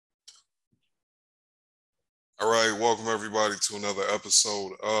All right, welcome everybody to another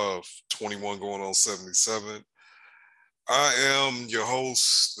episode of 21 going on 77. I am your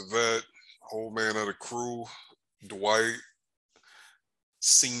host, the vet, whole man of the crew, Dwight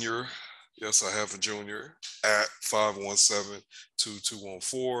Senior. Yes, I have a junior at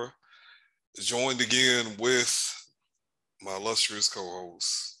 517-2214. Joined again with my illustrious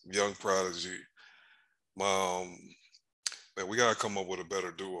co-host, Young Prodigy. My man, we gotta come up with a better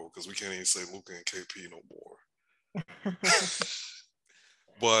duo because we can't even say Luca and KP no more.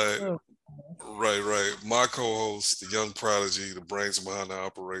 But Oh, right. My co-host, the young prodigy, the brains behind the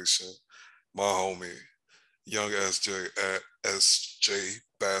operation, my homie, young SJ at SJ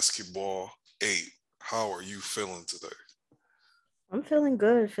Basketball 8. How are you feeling today? I'm feeling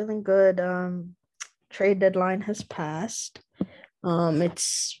good, feeling good. Trade deadline has passed.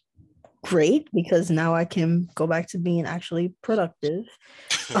 It's great because now I can go back to being actually productive.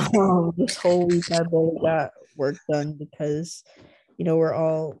 This whole week I barely got work done because we're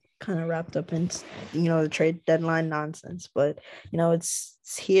all kind of wrapped up in the trade deadline nonsense. But it's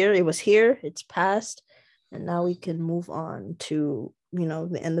here. It was here. It's passed, and now we can move on to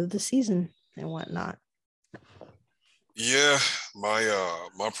the end of the season and whatnot. Yeah,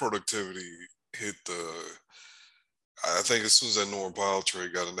 my productivity hit the. I think as soon as that Norman Powell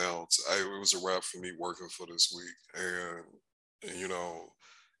trade got announced, it was a wrap for me working for this week. And as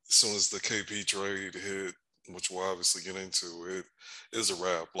soon as the KP trade hit, which we'll obviously get into, it is a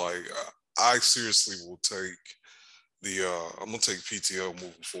wrap. Like I seriously will take I'm gonna take PTO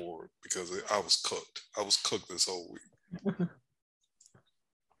moving forward because I was cooked. I was cooked this whole week. But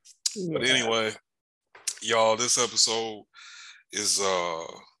Yeah. anyway, y'all, this episode is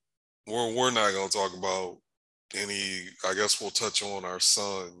we're not gonna talk about any. I guess we'll touch on our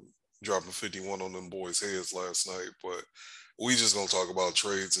son dropping 51 on them boys' heads last night, but we just gonna talk about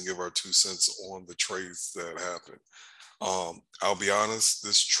trades and give our 2 cents on the trades that happened. I'll be honest,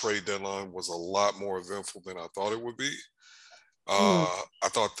 this trade deadline was a lot more eventful than I thought it would be. Mm. I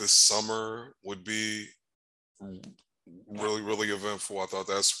thought this summer would be really eventful. I thought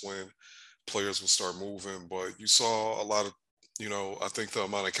that's when players would start moving, but you saw a lot of, I think the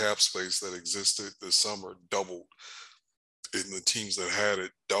amount of cap space that existed this summer doubled, and the teams that had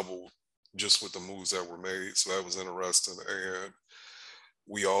it doubled just with the moves that were made. So that was interesting. And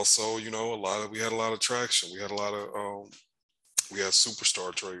we also, we had a lot of traction. We had a lot of, we had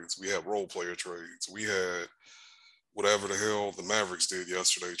superstar trades. We had role player trades. We had whatever the hell the Mavericks did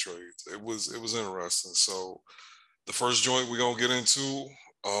yesterday trades. It was interesting. So the first joint we're gonna get into,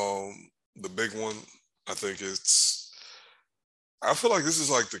 the big one, I think I feel like this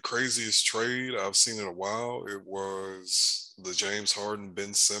is like the craziest trade I've seen in a while. It was the James Harden,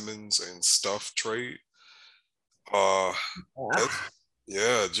 Ben Simmons, and Stuff trade. Uh Ah. that's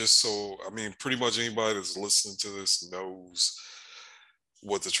yeah, just so I mean, pretty much anybody that's listening to this knows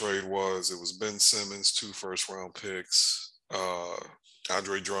what the trade was. It was Ben Simmons, 2 first round picks,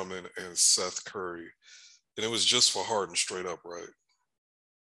 Andre Drummond, and Seth Curry. And it was just for Harden straight up, right?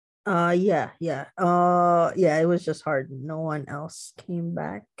 Yeah. It was just hard. No one else came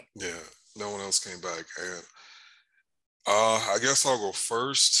back. Yeah, no one else came back. And I guess I'll go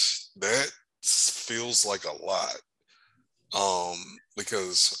first. That feels like a lot.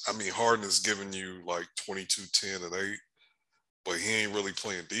 Because I mean Harden is giving you like 22, 10, and 8, but he ain't really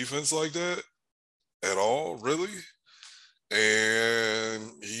playing defense like that at all, really.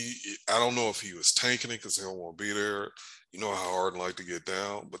 And I don't know if he was tanking it because he don't want to be there. You know how Harden like to get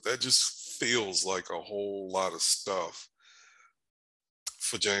down, but that just feels like a whole lot of stuff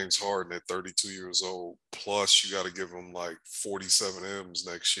for James Harden at 32 years old. Plus, you got to give him like 47 M's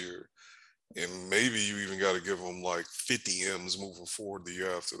next year. And maybe you even got to give him like 50 M's moving forward the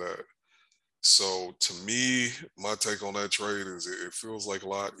year after that. So to me, my take on that trade is it feels like a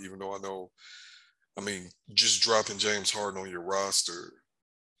lot, even though I know, I mean, just dropping James Harden on your roster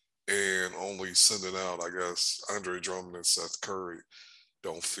and only sending out, I guess, Andre Drummond and Seth Curry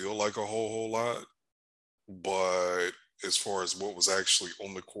don't feel like a whole lot. But as far as what was actually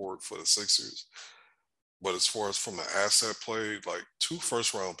on the court for the Sixers, but as far as from the asset play, like 2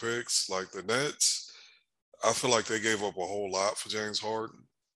 first round picks, like the Nets, I feel like they gave up a whole lot for James Harden.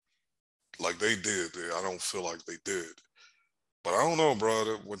 Like they did. I don't feel like they did. But I don't know,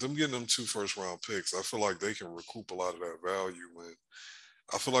 bro. With them getting them 2 first round picks, I feel like they can recoup a lot of that value. And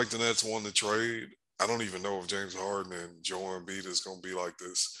I feel like the Nets won the trade. I don't even know if James Harden and Joel Embiid is going to be like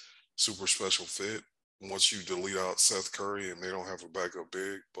this super special fit once you delete out Seth Curry and they don't have a backup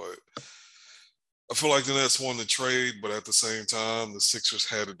big. But I feel like the Nets won the trade, but at the same time, the Sixers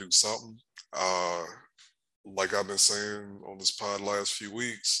had to do something. Uh, like I've been saying on this pod last few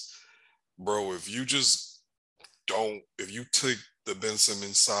weeks, bro, if you just if you take the Ben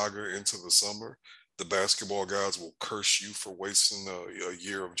Simmons saga into the summer, the basketball guys will curse you for wasting a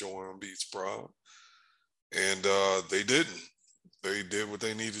year of Joel Embiid's prime. And they didn't. They did what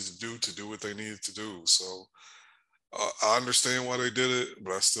they needed to do what they needed to do. So I understand why they did it,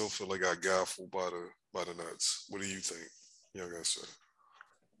 but I still feel like I got fooled by the Nets. What do you think, young sir?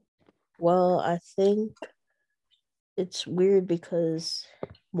 Well, I think it's weird because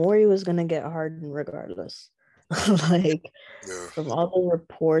Morey was gonna get Harden regardless. Like Yeah. from all the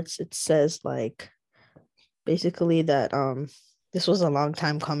reports, it says like basically that this was a long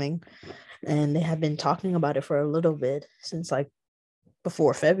time coming, and they have been talking about it for a little bit since like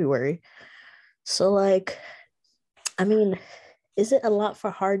before February. So like, I mean, is it a lot for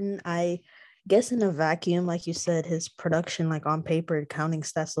Harden? I guess in a vacuum, like you said, his production, like on paper, counting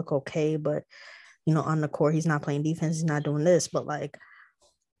stats look okay, but on the court, he's not playing defense, he's not doing this. But like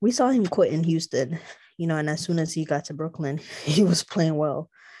we saw him quit in Houston, and as soon as he got to Brooklyn, he was playing well.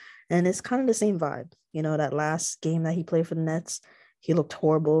 And it's kind of the same vibe. That last game that he played for the Nets, he looked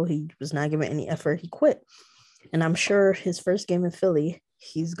horrible. He was not giving any effort. He quit. And I'm sure his first game in Philly,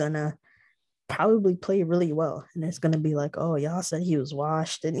 he's going to probably play really well. And it's going to be like, oh, y'all said he was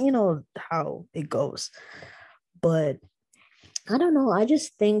washed. And you know how it goes. But I don't know. I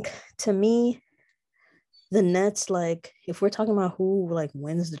just think, to me, the Nets, like, if we're talking about who like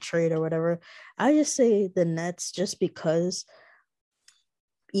wins the trade or whatever, I just say the Nets, just because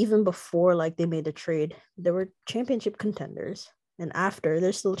even before like they made the trade, there were championship contenders, and after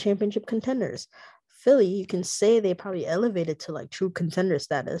they're still championship contenders. Philly, you can say they probably elevated to like true contender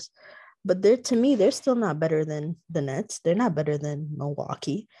status, but they're, to me, they're still not better than the Nets. They're not better than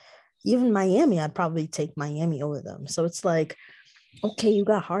Milwaukee. Even Miami, I'd probably take Miami over them. So it's like, okay, you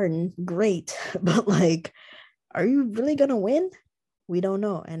got Harden, great, but like, are you really gonna win? We don't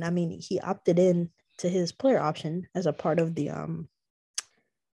know. And I mean, he opted in to his player option as a part of the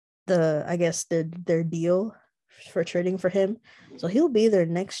I guess their deal for trading for him. So he'll be there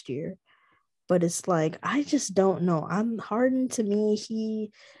next year. But it's like, I just don't know. I'm Harden, to me,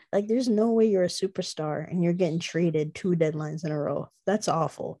 he, like, there's no way you're a superstar and you're getting traded 2 deadlines in a row. That's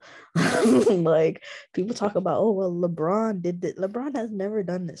awful. Like, people talk about, oh well, LeBron did that. LeBron has never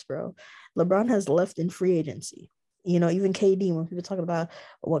done this, bro. LeBron has left in free agency. Even KD, when people talk about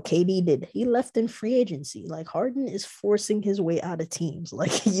what KD did, he left in free agency. Like, Harden is forcing his way out of teams. Like,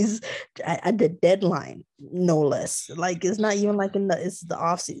 he's at the deadline, no less. Like, it's not even like it's the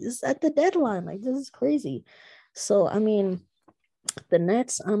offseason. It's at the deadline. Like, this is crazy. So, I mean, the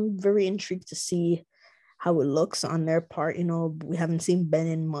Nets, I'm very intrigued to see how it looks on their part. We haven't seen Ben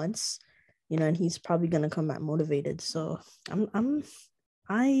in months, and he's probably gonna come back motivated. So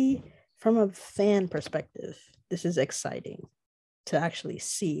I from a fan perspective, this is exciting to actually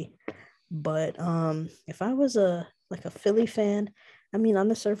see. But if I was a Philly fan, I mean, on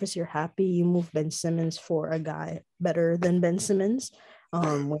the surface, you're happy you moved Ben Simmons for a guy better than Ben Simmons.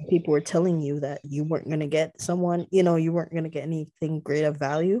 Right. When people were telling you that you weren't gonna get someone, you weren't gonna get anything great of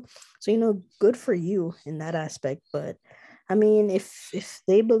value. So good for you in that aspect. But I mean, if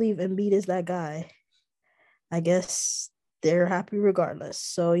they believe Embiid is that guy, I guess they're happy regardless.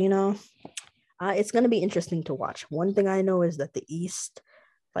 So it's going to be interesting to watch. One thing I know is that the East,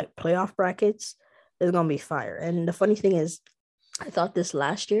 like playoff brackets, is going to be fire. And the funny thing is, I thought this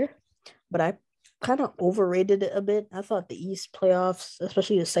last year, but I kind of overrated it a bit. I thought the East playoffs,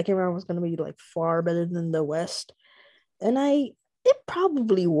 especially the second round, was going to be like far better than the West. And it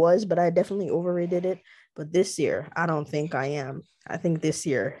probably was, but I definitely overrated it. But this year, I don't think I am. I think this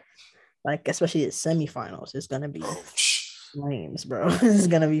year, like especially the semifinals, is going to be Oh, flames, bro. It's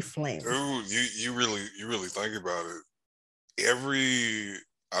going to be flames. dude, you really think about it.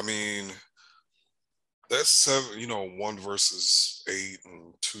 I mean, that's seven. 1 versus 8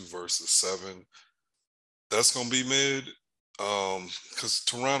 and 2 versus 7. That's gonna be mid. Because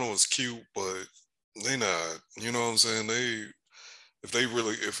Toronto is cute, but they not. You know what I'm saying? If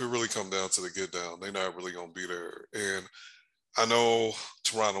it really come down to the get down, they not really gonna be there. And I know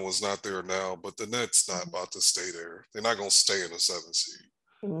Toronto is not there now, but the Nets not about to stay there. They're not gonna stay in the 7th seed.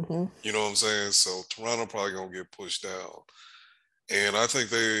 Mm-hmm. You know what I'm saying? So Toronto probably gonna get pushed down. And I think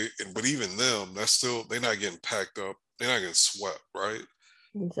but even them, they're not getting packed up. They're not getting swept, right?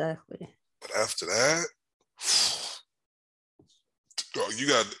 Exactly. But after that, you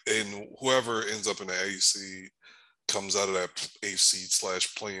got, and whoever ends up in the AC comes out of that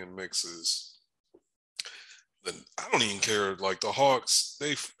AC/playing mixes. Then I don't even care. Like the Hawks,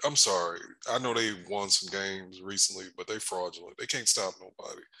 I'm sorry. I know they won some games recently, but they fraudulent. They can't stop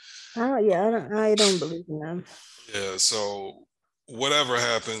nobody. Oh yeah, I don't believe in them. Yeah, so whatever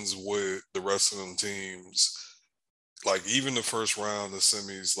happens with the rest of them teams, like even the first round, the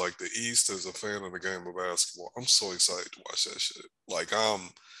semis, like the East, as a fan of the game of basketball, I'm so excited to watch that shit. Like I'm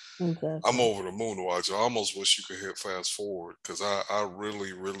Exactly. over the moon to watch it. I almost wish you could hit fast forward because I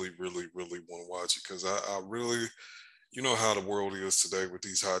really, really, really, really want to watch it because I really, you know how the world is today with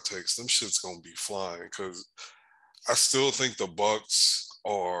these hot takes. Them shit's gonna be flying because I still think the Bucks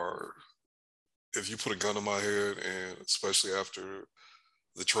are. If you put a gun in my head, and especially after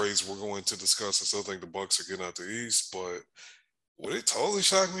the trades we're going to discuss, I still think the Bucks are getting out the East. But would it totally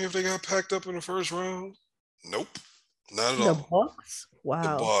shock me if they got packed up in the first round? Nope, not at The all. Bucks? The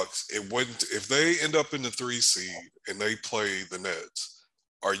Wow. Bucks. It wouldn't if they end up in the 3 seed and they play the Nets.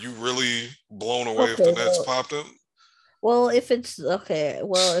 Are you really blown away if the Okay, Nets popped them? well, if it's okay,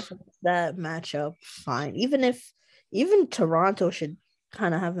 well, if it's that matchup, fine. Even Toronto should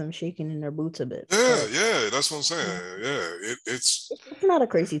kind of have them shaking in their boots a bit. Yeah, But yeah, that's what I'm yeah, saying. Yeah, it's it's not a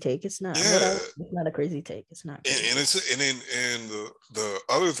crazy take. It's not yeah, whatever. It's not a crazy take. It's not and crazy. it's and the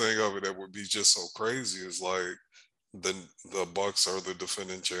other thing of it that would be just so crazy is like the the Bucks are the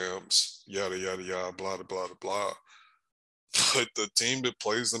defending champs, yada yada yada, blah blah blah blah. But the team that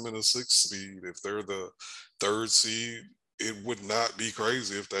plays them in the 6th seed, if they're the 3rd seed, it would not be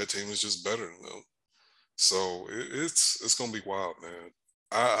crazy if that team is just better than them. So it's gonna be wild, man.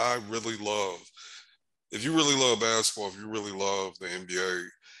 I really love if you really love basketball, if you really love the NBA,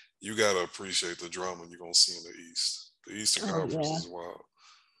 you gotta appreciate the drama you're gonna see in the East. The Eastern Oh Conference yeah. is wild.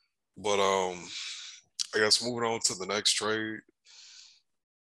 But I guess moving on to the next trade.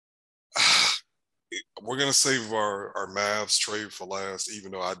 We're gonna save our Mavs trade for last,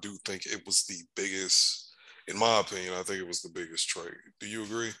 even though I do think it was the biggest, in my opinion, I think it was the biggest trade. Do you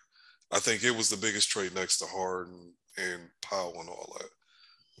agree? I think it was the biggest trade next to Harden and Powell and all that.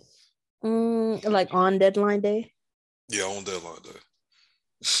 Like on deadline day. Yeah, on deadline day.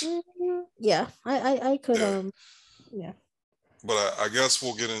 Yeah, I could Yeah, yeah. but I guess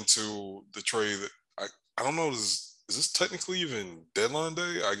we'll get into the trade. That I don't know. Is this technically even deadline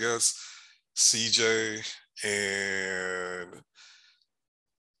day? I guess CJ and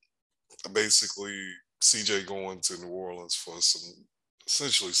basically CJ going to New Orleans for some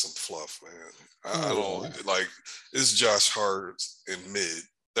essentially some fluff, man. I Oh yeah. don't like it's Josh Hart in mid.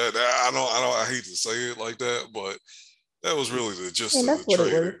 That I hate to say it like that, but that was really the gist And of the that's what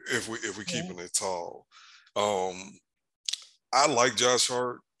it trade. was. If we Yeah. keeping it tall, um, I like Josh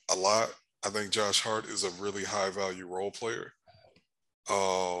Hart a lot. I think Josh Hart is a really high value role player.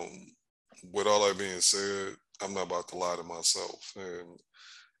 Um, with all that being said, I'm not about to lie to myself and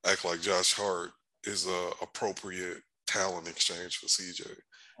act like Josh Hart is a appropriate talent exchange for CJ.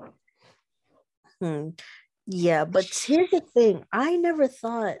 Hmm. Yeah, but here's the thing. I never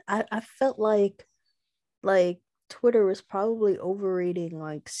thought I felt like Twitter was probably overrating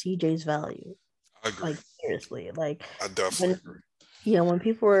like CJ's value. I agree. Like seriously. Like I definitely when agree. when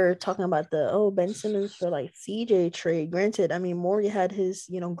people were talking about the Ben Simmons for like CJ trade, granted, I mean Morey had his,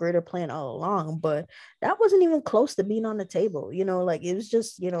 greater plan all along, but that wasn't even close to being on the table. Like it was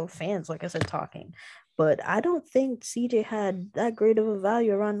just, fans, like I said, talking. But I don't think CJ had that great of a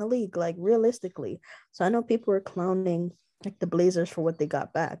value around the league, like realistically. So I know people were clowning like the Blazers for what they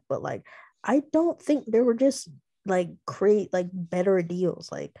got back, but like I don't think they were just like create like better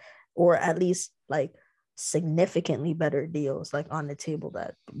deals, like or at least like significantly better deals like on the table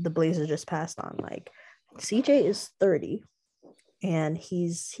that the Blazers just passed on. Like CJ is 30 and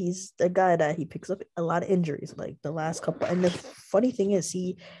he's the guy that he picks up a lot of injuries like the last couple. And the funny thing is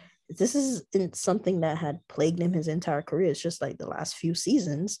this isn't something that had plagued him his entire career. It's just like the last few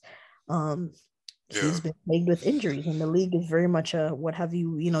seasons. Um Yeah, he's been plagued with injuries and the league is very much a what have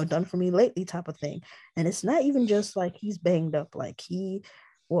you done for me lately type of thing. And it's not even just like he's banged up, like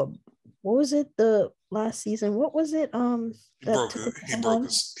what what was it the last season, what was it that took him so long?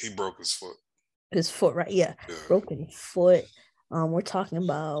 he broke his foot. His foot, right? Yeah, Yeah, broken foot. We're talking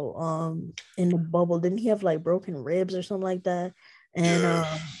about in the bubble, didn't he have like broken ribs or something like that? And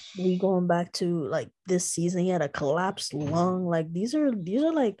yeah, we going back to like this season, he had a collapsed lung. Like these are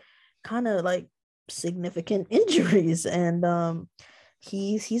like kind of like significant injuries. And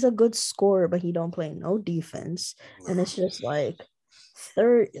he's a good scorer, but he don't play no defense. no, And it's just like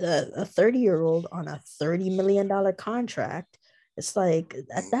a 30-year-old on a $30 million contract. It's like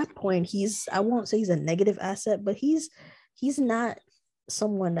at that point I won't say he's a negative asset, but he's not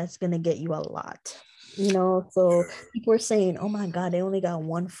someone that's gonna get you a lot. So yeah, people are saying, oh my God, they only got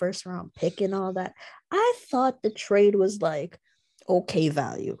one first round pick and all that. I thought the trade was like okay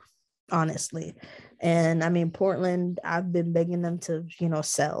value, honestly. And I mean, Portland, I've been begging them to,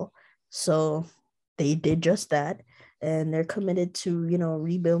 sell. So they did just that. and they're committed to,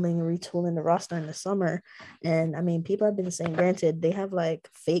 rebuilding and retooling the roster in the summer. And I mean, people have been saying, granted, they have like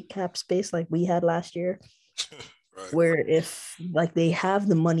fake cap space like we had last year, Right. where if like they have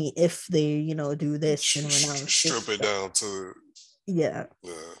the money, if they, do this and renounce this Strip it stuff. down to Yeah.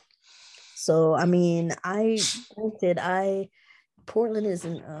 yeah. So I mean, I Portland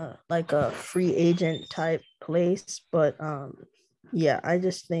isn't like a free agent type place, but yeah, I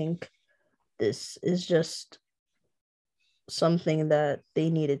just think this is just something that they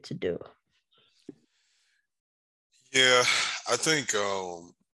needed to do. Yeah, I think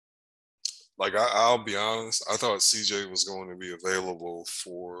like I'll be honest, I thought CJ was going to be available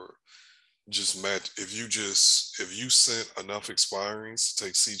for just match if you sent enough expirings to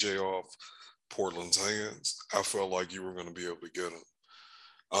take CJ off Portland's hands, I felt like you were going to be able to get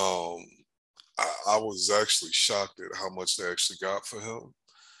him. Um, I was actually shocked at how much they actually got for him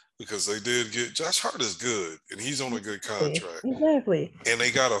because they did get Josh Hart is good and he's on a good contract. Exactly. And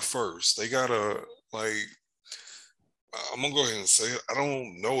they got a first. They got a like I'm gonna go ahead and say it. I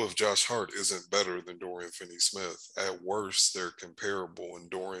don't know if Josh Hart isn't better than Dorian Finney-Smith. At worst, they're comparable, and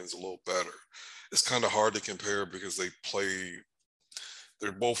Dorian's a little better. It's kind of hard to compare because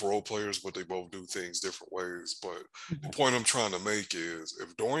they're both role players, but they both do things different ways. But the point I'm trying to make is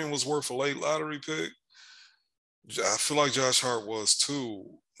if Dorian was worth a late lottery pick, I feel like Josh Hart was too,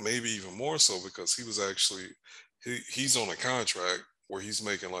 maybe even more so because he was actually he's on a contract where he's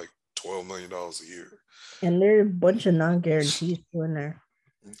making like $12 million a year. And there are a bunch of non-guarantees in there.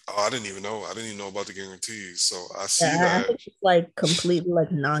 Oh, I didn't even know. I didn't even know about the guarantees. So I see Yeah, I that. think it's like completely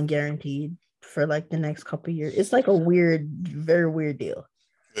like non-guaranteed for like the next couple years. It's like a weird, very weird deal.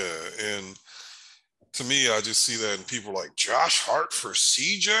 Yeah. And to me, I just see that and people are like, Josh Hart for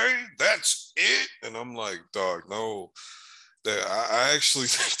CJ? That's it? And I'm like, dog, no. That I actually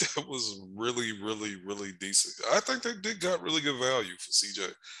think that was really, really, really decent. I think they did got really good value for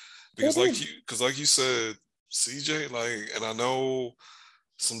CJ. Because like you said, CJ, like, and I know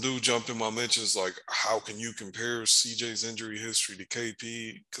some dude jumped in my mentions like, how can you compare CJ's injury history to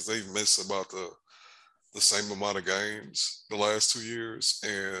KP? Because they've missed about the same amount of games the last 2 years.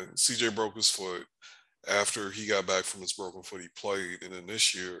 And CJ broke his foot after he got back from his broken foot. He played, and then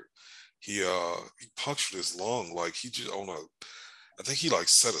this year he punctured his lung. Like he just I think he like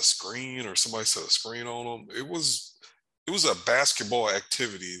set a screen or somebody set a screen on him. It was a basketball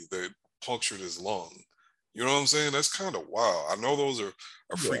activity that punctured his lung. You know what I'm saying? That's kind of wild. I know those are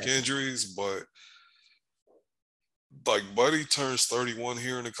freak Yeah, injuries, but like Buddy turns 31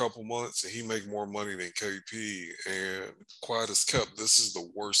 here in a couple months and he make more money than KP. And quiet as kept, this is the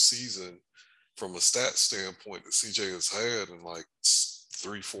worst season from a stat standpoint that CJ has had in like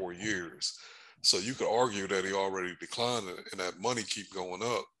 3-4 years. So you could argue that he already declined and that money keep going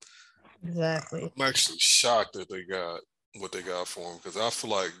up. exactly. I'm actually shocked that they got what they got for him because I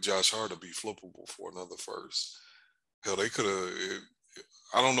feel like Josh Hart would be flippable for another first. Hell, they could have.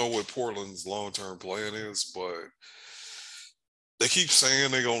 I don't know what Portland's long-term plan is, but they keep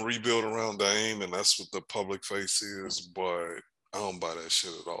saying they're gonna rebuild around Dame, and that's what the public face is. But I don't buy that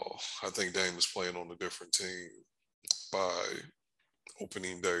shit at all. I think Dame is playing on a different team by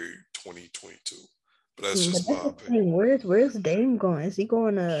opening day 2022. But that's But just that's my the opinion. thing. Where's Dame going? Is he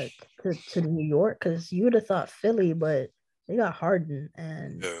going to New York? Because you would have thought Philly, but they got Harden,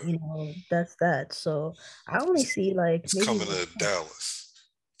 and Yeah, that's that. So I only see like he's maybe coming like, to Dallas. okay.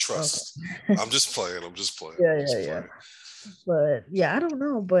 Trust. I'm just playing. I'm just playing. Yeah, I'm yeah, just yeah. playing. But yeah, I don't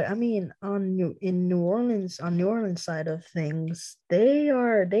know. But I mean, in New Orleans, on New Orleans side of things, they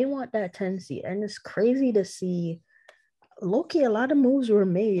want that 10 seed, and it's crazy to see. Loki, a lot of moves were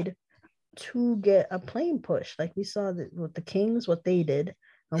made to get a plane push. Like we saw that with the Kings, what they did.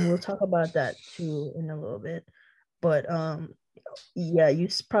 And we'll Yeah. talk about that too in a little bit. But yeah, you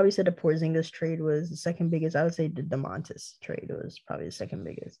probably said the Porzingis trade was the second biggest. I would say the DeMontis trade was probably the second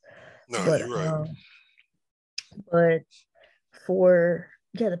biggest. No, But you're right. but for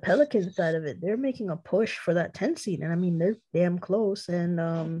the Pelican side of it, they're making a push for that 10 seed. And I mean they're damn close.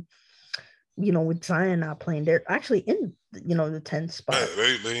 And with Zion not playing, they're actually in the 10th Yeah, spot.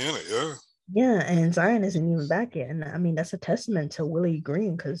 they in it. Yeah. Yeah, and Zion isn't even back yet. And I mean, that's a testament to Willie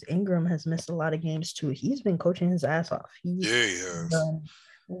Green because Ingram has missed a lot of games too. He's been coaching his ass off. He's Yeah, he has. done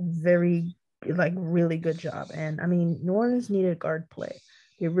very, like, really good job. And I mean, New Orleans needed guard play.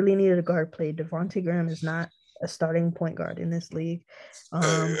 They really needed a guard play. Devontae Graham is not a starting point guard in this league.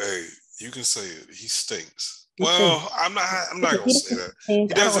 Hey, you can say it. He stinks. He stinks. Well, I'm not gonna He say doesn't that. He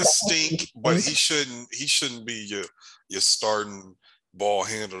stink. I don't doesn't know about he stink, but he stink. shouldn't be your starting ball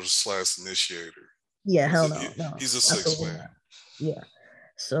handler slash initiator. Yeah, He's hell a no, no, he's a six absolutely man. not. Yeah.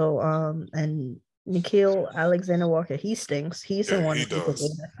 So and Nikhil Alexander Walker, he stinks. He's the Yeah, one he that people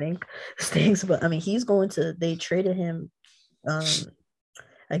think does. I think stinks. But I mean, he's going to. They traded him.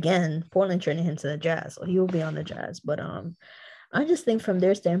 Again, Portland traded him to the Jazz, so he will be on the Jazz. But I just think from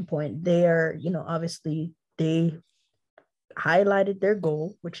their standpoint, they are, obviously they highlighted their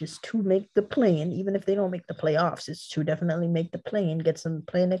goal, which is to make the play-in. Even if they don't make the playoffs, it's to definitely make the play-in, get some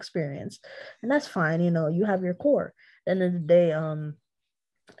playing experience, and that's fine. You have your core. At the end of the day,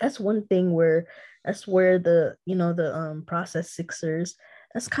 that's one thing where that's where the process Sixers.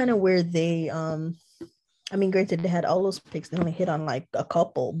 That's kind of where they I mean, granted, they had all those picks. They only hit on like a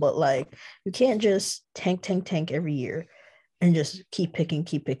couple, but like you can't just tank every year and just keep picking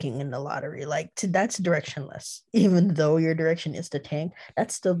in the lottery. Like that's directionless. Even though your direction is to tank,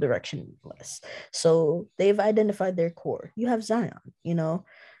 that's still directionless. So they've identified their core. You have Zion,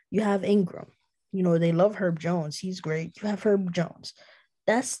 you have Ingram. They love Herb Jones. He's great. You have Herb Jones.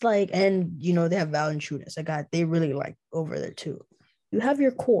 That's like, and they have Valanciunas, a guy they really like over there too. You have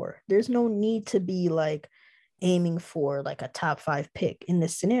your core. There's no need to be like aiming for like a top 5 pick in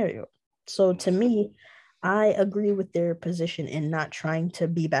this scenario. So to me, I agree with their position in not trying to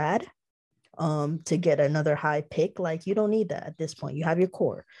be bad to get another high pick. Like you don't need that at this point. You have your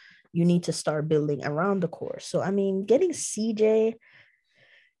core. You need to start building around the core. So I mean, getting CJ,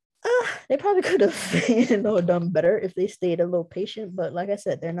 they probably could have done better if they stayed a little patient. But like I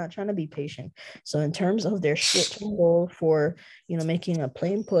said, they're not trying to be patient. So in terms of their short-term goal for making a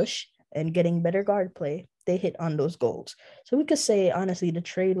playing push and getting better guard play, they hit on those goals. So we could say honestly, the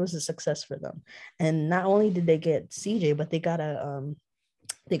trade was a success for them. And not only did they get CJ, but they got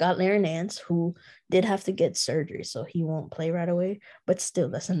Larry Nance, who did have to get surgery, so he won't play right away. But still,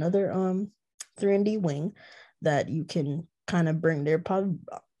 that's another 3-and-D wing that you can kind of bring there.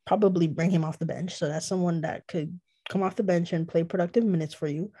 Probably bring him off the bench. So that's someone that could come off the bench and play productive minutes for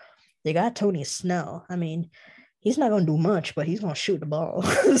you. They got Tony Snell. I mean, he's not going to do much, but he's going to shoot the ball.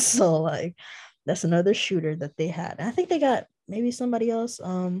 So like that's another shooter that they had. And I think they got maybe somebody else.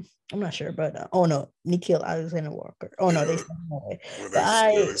 I'm not sure, but oh no, Nikhil Alexander Walker. Oh no, they Yeah, sent him away. well,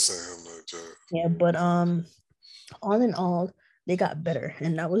 But they sent him to Jazz. yeah, but all in all, they got better,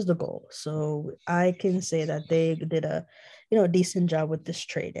 and that was the goal. So I can say that they did a, decent job with this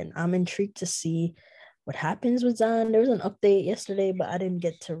trade, and I'm intrigued to see what happens with Zion. There was an update yesterday, but I didn't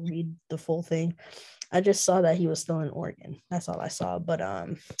get to read the full thing. I just saw that he was still in Oregon. That's all I saw. But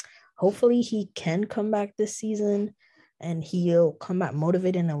hopefully he can come back this season, and he'll come back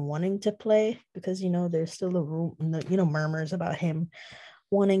motivated and wanting to play because there's still a room, murmurs about him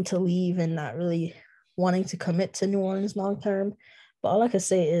wanting to leave and not really wanting to commit to New Orleans long term. But all I can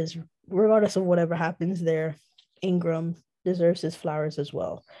say is, regardless of whatever happens there, Ingram deserves his flowers as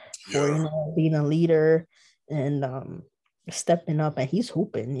well for Yeah. being a leader and stepping up. And he's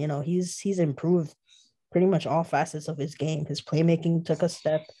hooping. He's improved pretty much all facets of his game. His playmaking took a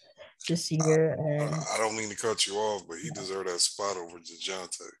step this year, and I don't mean to cut you off, but he deserved that spot over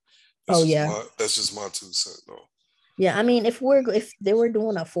DeJounte. oh yeah, That's just my 2 cents though. yeah, I mean, if they were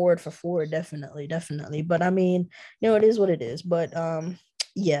doing a forward for forward, definitely. But I mean, it is what it is. But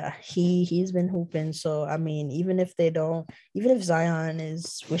yeah, he's been hooping. So I mean, even if Zion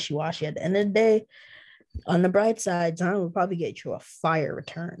is wishy washy at the end of the day, on the bright side, Zion will probably get you a fire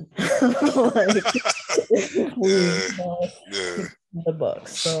return. Like, we, Yeah, yeah. the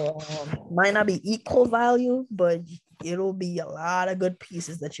Bucks. So might not be equal value, but it'll be a lot of good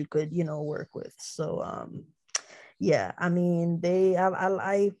pieces that you could work with. So yeah, I mean,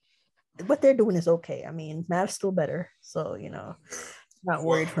 I what they're doing is okay. I mean, Mav's still better, so not Well,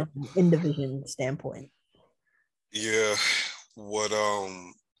 worried from an in division standpoint. yeah. What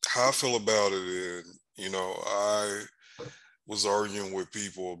how I feel about it, and I was arguing with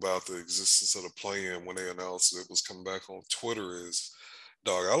people about the existence of the play-in when they announced it was coming back on Twitter. Is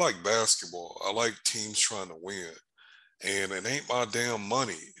dog, I like basketball. I like teams trying to win, and it ain't my damn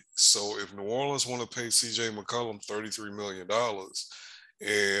money. So if New Orleans want to pay CJ McCollum $33 million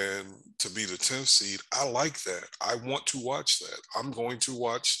and to be the 10th seed, I like that. I want to watch that. I'm going to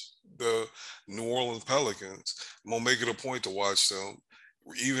watch the New Orleans Pelicans. I'm gonna make it a point to watch them,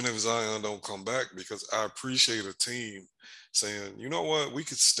 even if Zion don't come back, because I appreciate a team saying, you know what, we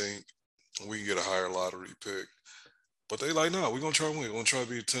could stink, we can get a higher lottery pick. But they like, no, we're gonna try to win. We're gonna try to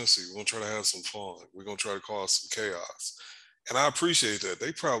be a 10 seed. We're gonna try to have some fun. We're gonna try to cause some chaos. And I appreciate that.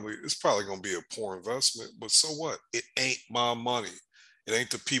 It's probably gonna be a poor investment, but so what? It ain't my money. It ain't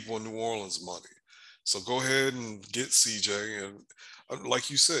the people in New Orleans' money. So go ahead and get CJ. And like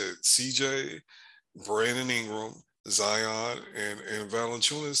you said, CJ, Brandon Ingram, Zion, and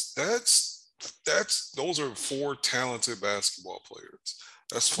Valanciunas, those are 4 talented basketball players.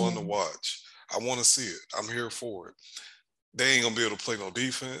 That's fun to Yeah. watch. I want to see it. I'm here for it. They ain't gonna be able to play no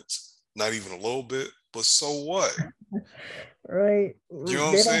defense, not even a little bit. But so what? Right? You know what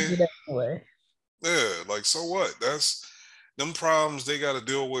I'm They don't saying? do that anyway. Yeah, like so what? That's them problems they got to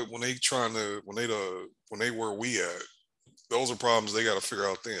deal with when they where we at. Those are problems they got to figure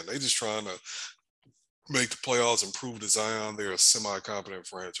out then. They just trying to make the playoffs and prove to Zion they're a semi-competent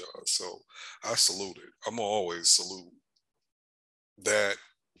franchise. So I salute it. I'm gonna always salute that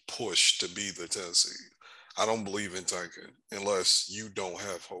push to be the 10th seed. I don't believe in tanking unless you don't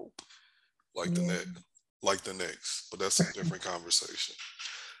have hope, like the Yeah. net, like the Knicks. But that's a different conversation.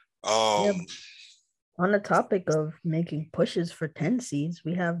 Yeah. Um, On the topic of making pushes for 10 seeds,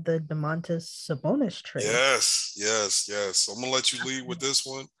 we have the Domantas Sabonis trade. yes. So I'm gonna let you lead with this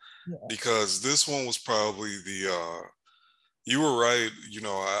one Yeah. because this one was probably the. You were right.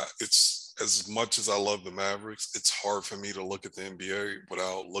 It's as much as I love the Mavericks, it's hard for me to look at the NBA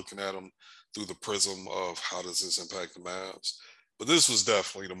without looking at them through the prism of how does this impact the Mavs. But this was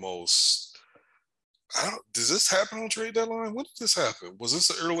definitely the most. Does this happen on trade deadline? When did this happen? Was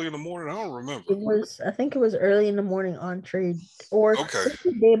this early in the morning? I don't remember. I think it was early in the morning on trade, or Okay,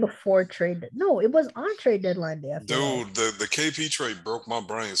 the day before trade. No, it was on trade deadline day, I feel like. dude, the KP trade broke my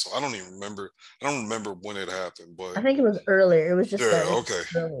brain, so I don't even remember. I don't remember when it happened, but I think it was earlier. It was just yeah, that it okay,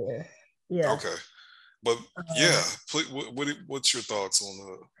 was earlier. Yeah. okay. But yeah, Um, please, what's your thoughts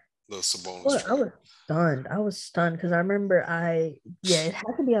on the Sabonis well, I trade? was stunned. I was stunned because I remember yeah, it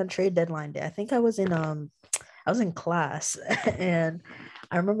had to be on trade deadline day. I think I was in class and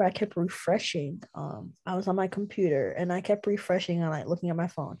I remember I kept refreshing. I was on my computer and I kept refreshing and like looking at my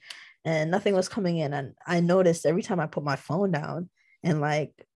phone and nothing was coming in. And I noticed every time I put my phone down and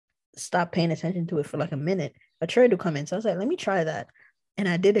like stop paying attention to it for like a minute, a trade would come in. So I was like, let me try that. And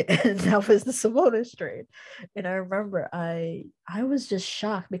I did it. And that was the Sabonis trade. And I remember I was just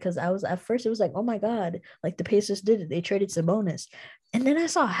shocked because I was at first it was like, oh my God, like the Pacers did it. They traded Sabonis. And then I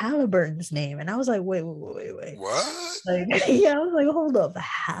saw Halliburton's name and I was like, wait. What? Like, yeah, I was like, hold up,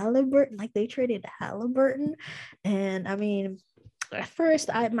 Halliburton. Like they traded Halliburton. And I mean, at first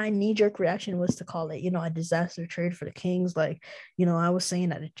my knee-jerk reaction was to call it, a disaster trade for the Kings. Like, I was saying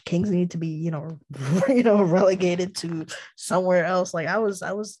that the Kings need to be, relegated to somewhere else. Like I was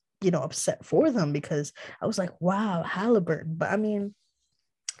upset for them because I was like, wow, Halliburton. But I mean,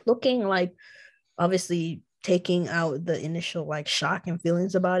 looking like obviously taking out the initial like shock and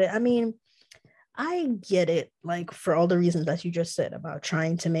feelings about it. I mean, I get it, like for all the reasons that you just said about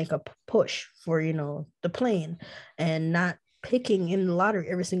trying to make a push for, the plane and not picking in the lottery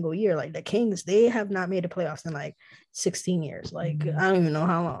every single year. Like the Kings, they have not made the playoffs in like 16 years. Like I don't even know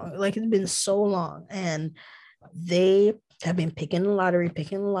how long. Like it's been so long. And they have been picking the lottery,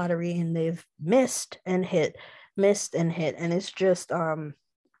 and they've missed and hit, missed and hit. And it's just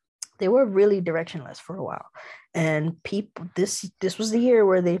they were really directionless for a while. And people this was the year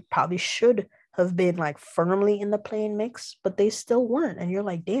where they probably should have been like firmly in the playing mix, but they still weren't. And you're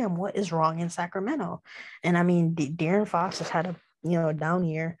like, damn, what is wrong in Sacramento? And I mean, De'Aaron Fox has had a down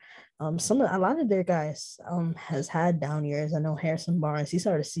year. A lot of their guys has had down years. I know Harrison Barnes, he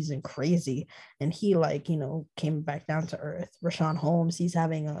started the season crazy and he like, came back down to earth. Rashawn Holmes, he's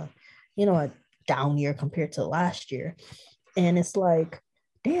having a down year compared to last year. And it's like,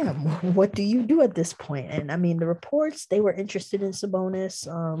 damn, what do you do at this point? And I mean, the reports, they were interested in Sabonis.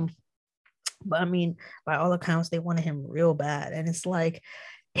 But I mean, by all accounts, they wanted him real bad. And it's like,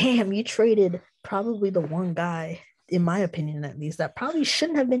 damn, you traded probably the one guy, in my opinion at least, that probably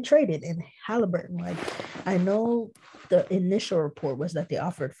shouldn't have been traded in Halliburton. Like, I know the initial report was that they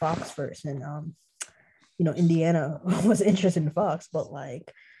offered Fox first, and Indiana was interested in Fox, but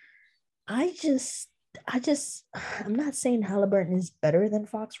like, I just I'm not saying Halliburton is better than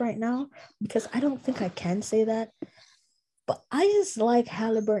Fox right now because I don't think I can say that. But I just like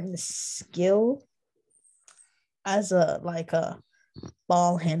Halliburton's skill as a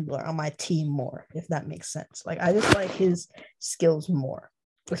ball handler on my team more, if that makes sense. Like I just like his skills more,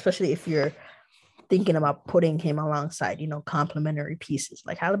 especially if you're thinking about putting him alongside, complementary pieces.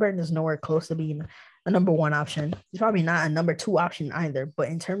 Like Halliburton is nowhere close to being a number one option. He's probably not a number two option either. But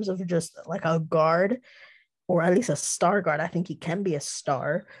in terms of just like a guard or at least a star guard, I think he can be a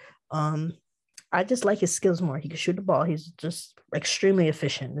star. I just like his skills more. He can shoot the ball. He's just extremely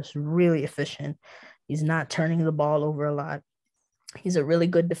efficient, just really efficient. He's not turning the ball over a lot. He's a really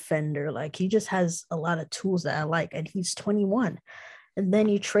good defender. Like he just has a lot of tools that I like. And he's 21. And then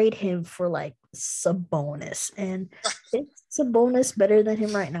you trade him for like Sabonis. And it's Sabonis better than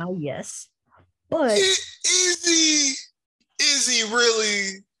him right now? Yes. But Is he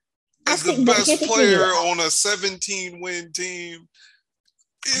really I is the think, but best here's the thing. player on a 17-win team?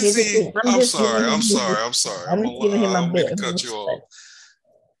 Is Here's the he? thing. I'm just giving him his respect. I'm I'm just giving him I a don't mean bit to of cut you off. respect.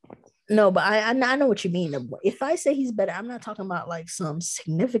 No, but I know what you mean. If I say he's better, I'm not talking about like some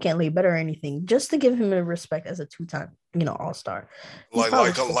significantly better or anything. Just to give him a respect as a two-time, all-star. He's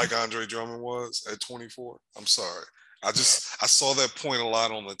probably Like Andre Drummond was at 24. I'm sorry. I saw that point a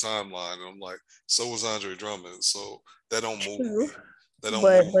lot on the timeline, and I'm like, so was Andre Drummond. So that don't move me. true, That don't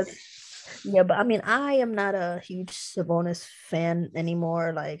but move me. yeah, but I mean, I am not a huge Sabonis fan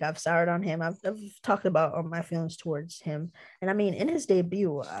anymore. Like I've soured on him. I've talked about my feelings towards him, and I mean, in his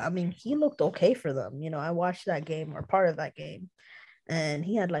debut, I mean, he looked okay for them. I watched that game or part of that game, and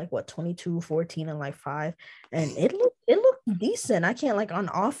he had like what 22, 14, and like 5, and it looked decent. I can't like on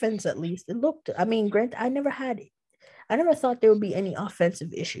offense at least. It looked. I mean, Grant, I never thought there would be any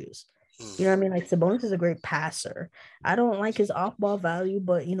offensive issues. You know what I mean? Like Sabonis is a great passer. I don't like his off-ball value,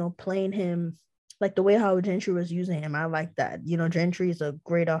 but playing him like the way how Gentry was using him, I like that. Gentry is a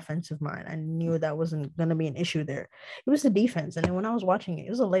great offensive mind. I knew that wasn't gonna be an issue there. It was the defense, and then when I was watching it, it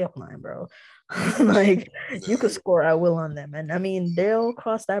was a layup line, bro. Like you could score at will on them, and I mean they'll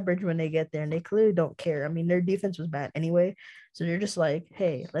cross that bridge when they get there, and they clearly don't care. I mean their defense was bad anyway, so they're just like,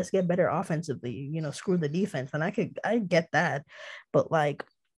 hey, let's get better offensively. Screw the defense, and I get that, but like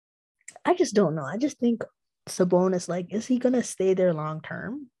I just don't know. I just think Sabonis, like, is he gonna stay there long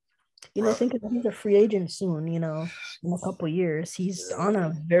term? Right. Think he's a free agent soon, in a couple years. He's Yeah. on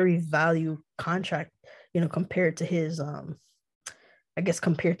a very value contract, compared to his I guess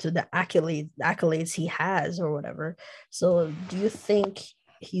compared to the accolades he has or whatever. So do you think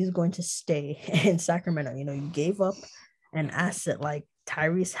he's going to stay in Sacramento? You gave up an asset like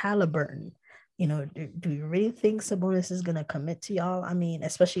Tyrese Halliburton. Do you really think Sabonis is gonna commit to y'all? I mean,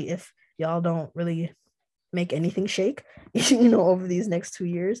 especially if y'all don't really make anything shake, over these next 2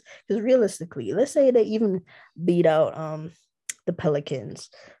 years. Because realistically, let's say they even beat out the Pelicans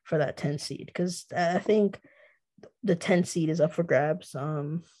for that 10 seed. Because I think the 10 seed is up for grabs.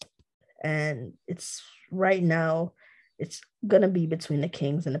 And it's right now, it's gonna be between the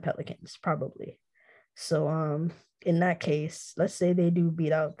Kings and the Pelicans, probably. So in that case, let's say they do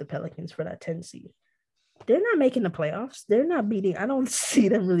beat out the Pelicans for that 10 seed. They're not making the playoffs. They're not beating. I don't see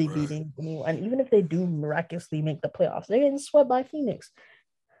them really beating anyone. And even if they do miraculously make the playoffs, they're getting swept by Phoenix.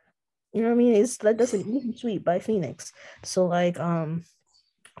 You know what I mean? That's an easy sweep by Phoenix. So like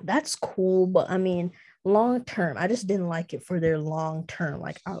that's cool, but I mean long term, I just didn't like it for their long term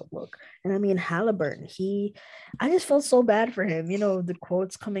like outlook. And I mean Halliburton, I just felt so bad for him. The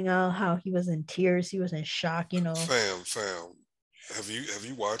quotes coming out, how he was in tears, he was in shock. Fam. Have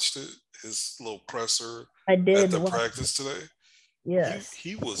you watched it? His little presser I at did. the practice today. Yes.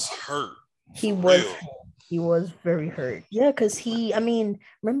 He was hurt He for was real. he was very hurt. Yeah, because I mean,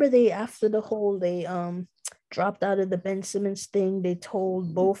 remember they after the whole they dropped out of the Ben Simmons thing, they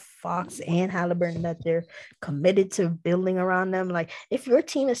told both Fox and Halliburton that they're committed to building around them. Like if your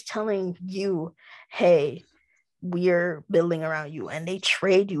team is telling you, hey, we're building around you, and they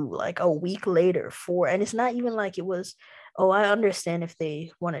trade you like a week later and it's not even like it was, oh, I understand if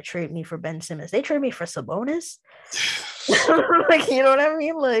they want to trade me for Ben Simmons. They trade me for Sabonis. Like, you know what I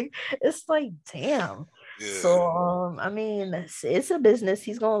mean? Like, it's like, damn. Yeah. So, I mean, it's a business.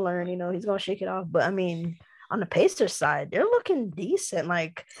 He's gonna learn. He's gonna shake it off. But I mean, on the Pacers side, they're looking decent.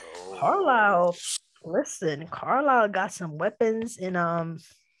 Like Carlisle, listen, Carlisle got some weapons, and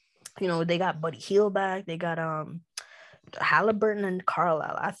they got Buddy Hield back. They got Halliburton and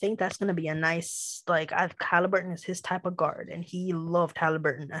Carlisle. I think that's going to be a nice, Halliburton is his type of guard, and he loved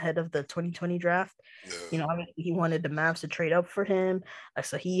Halliburton ahead of the 2020 draft. Yeah. Obviously he wanted the Mavs to trade up for him.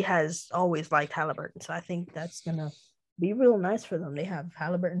 So he has always liked Halliburton. So I think that's going to be real nice for them. They have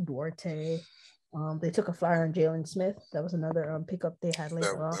Halliburton, Duarte. They took a flyer on Jalen Smith. That was another pickup they had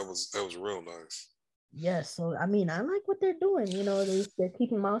later on. That was real nice. Yes. So, I mean, I like what they're doing. They're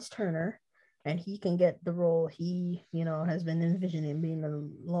keeping Miles Turner, and he can get the role he, has been envisioning, being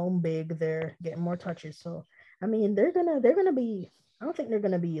a lone big there, getting more touches. So, I mean, they're gonna be. I don't think they're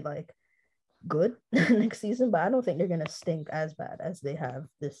gonna be like good next season, but I don't think they're gonna stink as bad as they have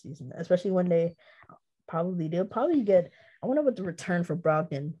this season. Especially when they'll probably get. I wonder what the return for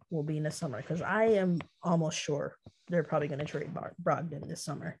Brogdon will be in the summer, because I am almost sure they're probably gonna trade Brogdon this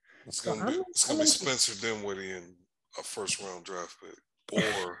summer. It's gonna be Spencer Dinwiddie in a first round draft pick,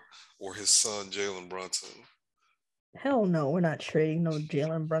 or his son Jalen Brunson. Hell no, we're not trading no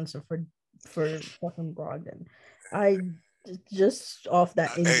Jalen Brunson for fucking Brogdon. I just off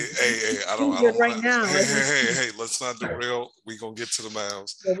that injury. Hey, I don't right now. Hey, let's not derail. We're gonna get to the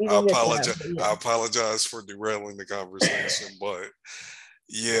Mavs. Yeah, I apologize for derailing the conversation, but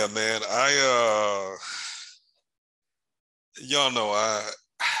yeah, man, y'all know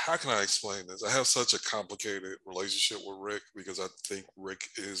how can I explain this? I have such a complicated relationship with Rick because I do think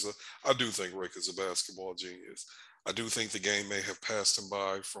Rick is a basketball genius. I do think the game may have passed him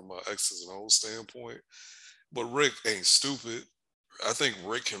by from an X's and O's standpoint, but Rick ain't stupid. I think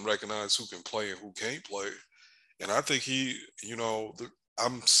Rick can recognize who can play and who can't play. And I think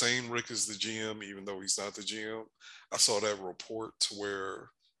I'm saying Rick is the GM, even though he's not the GM. I saw that report to where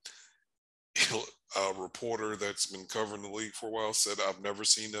a reporter that's been covering the league for a while said, I've never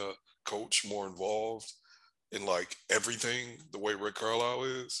seen a coach more involved in like everything the way Rick Carlisle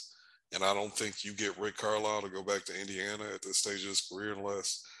is. And I don't think you get Rick Carlisle to go back to Indiana at this stage of his career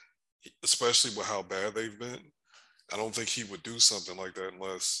unless, especially with how bad they've been. I don't think he would do something like that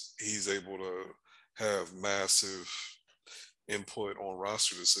unless he's able to have massive input on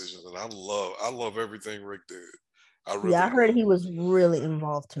roster decisions. And I love everything Rick did. I Yeah, really I heard do. he was really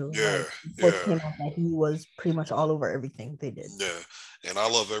involved too. Yeah, Like, reports yeah, came out that he was pretty much all over everything they did. yeah. And I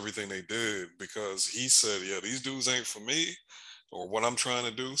love everything they did because he said, yeah, these dudes ain't for me or what I'm trying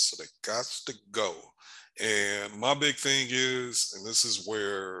to do. So they got to go. And my big thing is, and this is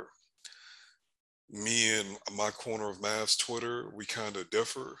where me and my corner of Mavs Twitter, we kind of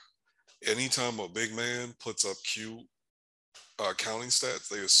differ. Anytime a big man puts up cute counting stats,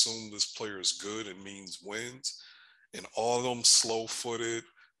 they assume this player is good and means wins. And all of them slow footed,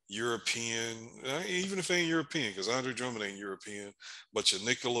 European, even if they ain't European, because Andre Drummond ain't European, but your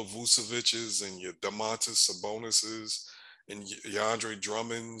Nikola Vucevic's and your Domantas Sabonis's and your Andre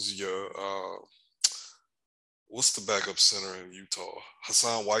Drummond's, your what's the backup center in Utah?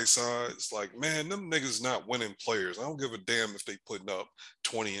 Hassan Whiteside. It's like, man, them niggas not winning players. I don't give a damn if they putting up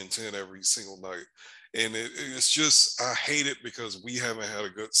 20 and 10 every single night. And it's just, I hate it because we haven't had a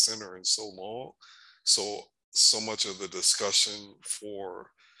good center in so long. So much of the discussion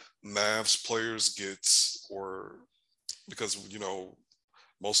for Mavs players gets, or because,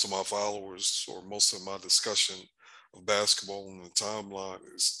 most of my followers or most of my discussion of basketball on the timeline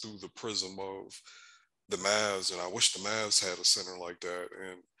is through the prism of the Mavs, and I wish the Mavs had a center like that.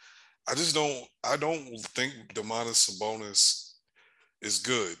 And I don't think Domantas Sabonis is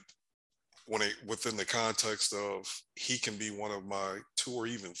good within the context of he can be one of my 2 or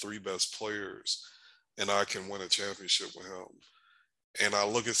even 3 best players, and I can win a championship with him. And I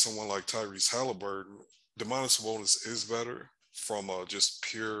look at someone like Tyrese Halliburton. Domantas Sabonis is better from just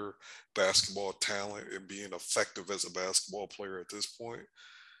pure basketball talent and being effective as a basketball player at this point.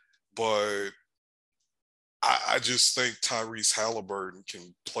 But I just think Tyrese Halliburton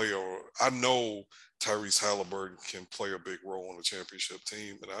can play, or I know Tyrese Halliburton can play a big role on a championship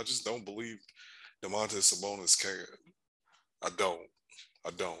team, and I just don't believe Domantas Sabonis can. I don't. I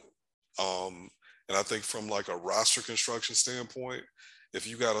don't. And I think from like a roster construction standpoint, if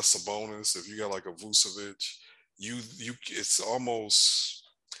you got a Sabonis, if you got like a Vucevic, it's almost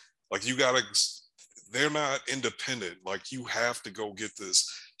like they're not independent. Like you have to go get this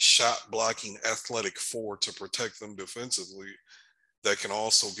shot blocking athletic 4 to protect them defensively that can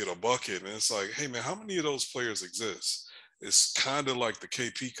also get a bucket. And it's like, hey man, how many of those players exist? It's kind of like the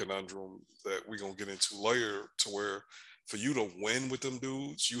KP conundrum that we're gonna get into later, to where for you to win with them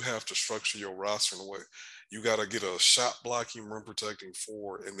dudes, you have to structure your roster in a way. You got to get a shot blocking, rim protecting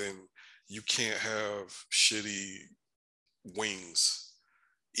 4, and then you can't have shitty wings.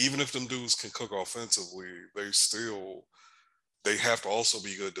 Even if them dudes can cook offensively, they have to also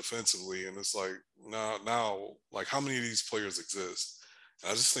be good defensively. And it's like now, like how many of these players exist?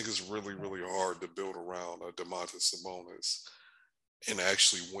 And I just think it's really, really hard to build around a Domantas Sabonis and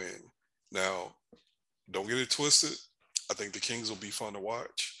actually win. Now, don't get it twisted. I think the Kings will be fun to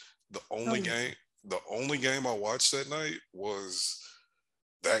watch. The Oh, only game, the only game I watched that night was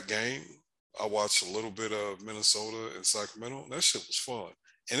that game. I watched a little bit of Minnesota and Sacramento. That shit was fun,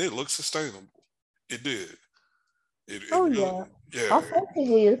 and it looked sustainable. It did. It oh really, yeah. yeah,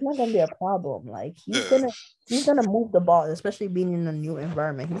 Offensively, it's not gonna be a problem. Like yeah, he's gonna move the ball, especially being in a new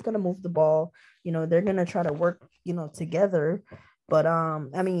environment. He's gonna move the ball. They're gonna try to work, together. But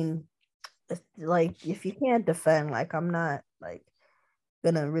I mean, it's like if you can't defend, like I'm not like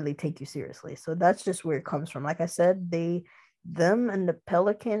gonna really take you seriously. So that's just where it comes from. Like I said, them and the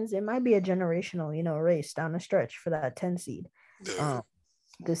Pelicans, it might be a generational, race down the stretch for that 10 seed. yeah. Um,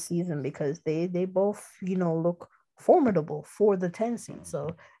 this season because they both look formidable for the 10 seed. So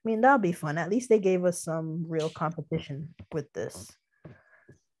I mean that'll be fun. At least they gave us some real competition with this.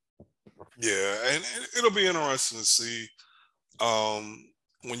 Yeah, and it'll be interesting to see.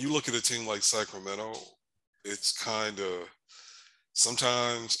 When you look at a team like Sacramento, it's kind of,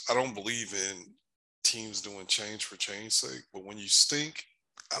 sometimes I don't believe in teams doing change for change sake, but when you stink,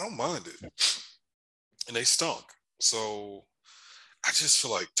 I don't mind it. And they stunk. So I just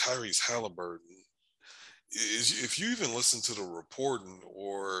feel like Tyrese Halliburton if you even listen to the reporting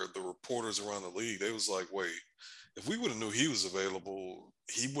or the reporters around the league, they was like, wait, if we would have knew he was available,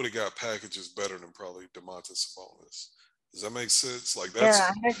 he would have got packages better than probably Domantas Sabonis. Does that make sense? Like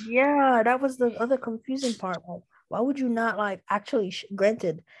Yeah, that's yeah, that was the other confusing part. Like, why would you not like actually?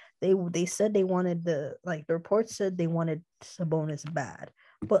 Granted, they said they wanted the report said they wanted Sabonis bad,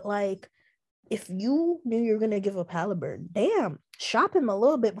 but like if you knew you were gonna give up Halliburton, damn, shop him a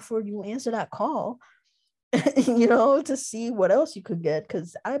little bit before you answer that call. To see what else you could get.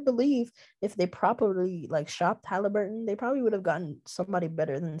 Because I believe if they properly like shopped Halliburton, they probably would have gotten somebody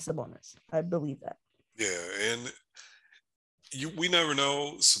better than Sabonis. I believe that. yeah, and we never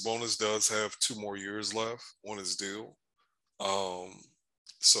know. Sabonis does have 2 more years left on his deal, um,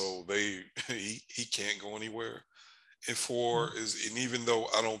 so he can't go anywhere. And even though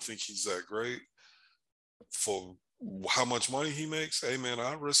I don't think he's that great for how much money he makes, hey man,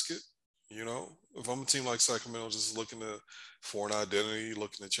 I risk it. If I'm a team like Sacramento, just for an identity,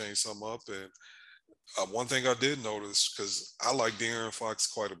 looking to change something up, and one thing I did notice because I like De'Aaron Fox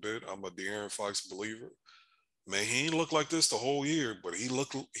quite a bit. I'm a De'Aaron Fox believer. Man, he ain't looked like this the whole year, but he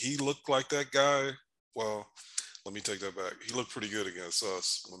looked like that guy. Well, let me take that back. He looked pretty good against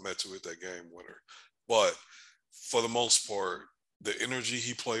us when Metu hit that game winner. But for the most part, the energy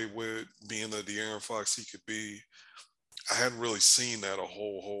he played with, being the De'Aaron Fox he could be, I hadn't really seen that a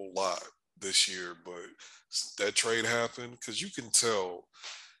whole lot this year. But that trade happened because you can tell.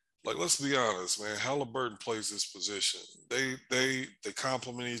 Like, let's be honest, man. Halliburton plays this position. They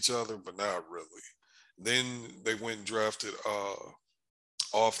complement each other, but not really. Then they went and drafted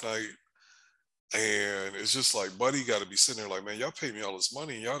off night. And it's just like, buddy, got to be sitting there like, man, y'all paid me all this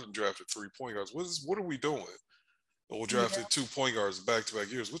money and y'all done drafted 3 point guards. What are we doing? Well, we Yeah. drafted 2 point guards back to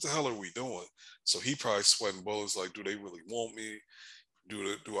back years. What the hell are we doing? So he probably sweating bullets like, do they really want me?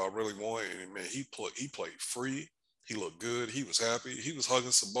 Do I really want it? And man, he played free. He looked good. He was happy. He was hugging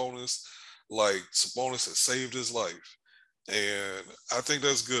Sabonis like Sabonis had saved his life. And I think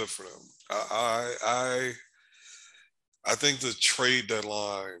that's good for them. I think the trade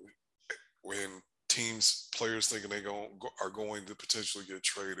deadline when players thinking are going to potentially get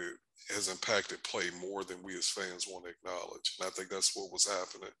traded has impacted play more than we as fans want to acknowledge. And I think that's what was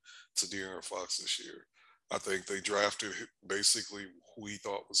happening to De'Aaron Fox this year. I think they drafted basically who he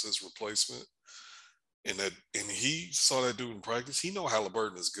thought was his replacement, and he saw that dude in practice. He know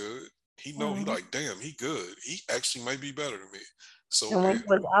Halliburton is good. He Mhm. like, damn, he good. He actually might be better than me. So And when he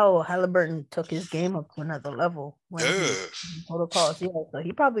was out, Halliburton took his game up to another level when he was yeah, in protocols. Yeah, so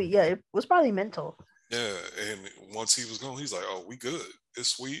he probably, yeah, it was probably mental. yeah. And once he was gone, he's like, oh, we good. It's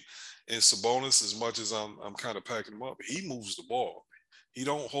sweet. And Sabonis, as much as I'm kind of packing him up, he moves the ball. He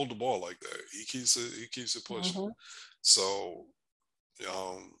don't hold the ball like that. He keeps it pushing. Mhm. So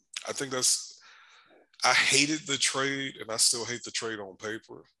um, I think I hated the trade, and I still hate the trade on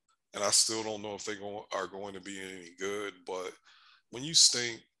paper, and I still don't know if are going to be any good. But when you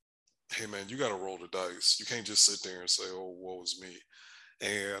stink, hey man, you got to roll the dice. You can't just sit there and say, "Oh, woe is me."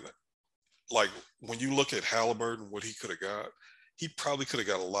 And like when you look at Halliburton, what he could have got, he probably could have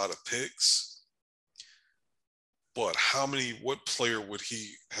got a lot of picks. But what player would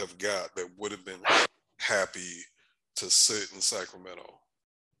he have got that would have been happy to sit in Sacramento?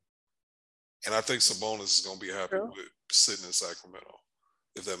 And I think Sabonis is going to be happy True. with sitting in Sacramento,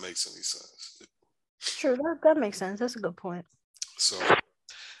 if that makes any sense. True. That makes sense. That's a good point. So,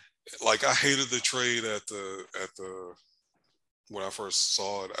 like, I hated the trade at the when I first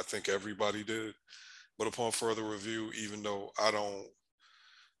saw it. I think everybody did, but upon further review, even though I don't,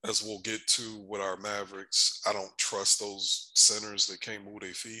 as we'll get to with our Mavericks, I don't trust those centers that can't move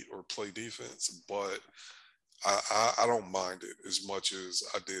their feet or play defense. But I don't mind it as much as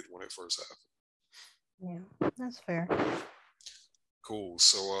I did when it first happened. Yeah, that's fair. Cool.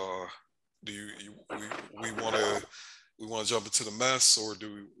 So, do we want to jump into the mess, or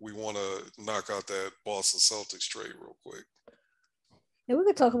do we want to knock out that Boston Celtics trade real quick? Yeah, we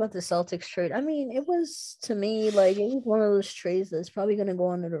could talk about the Celtics trade. I mean, it was to me like it was one of those trades that's probably gonna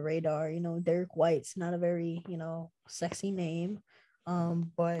go under the radar. Derek White's not a very, sexy name.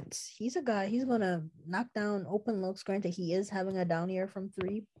 But he's a guy, he's gonna knock down open looks. Granted, he is having a down year from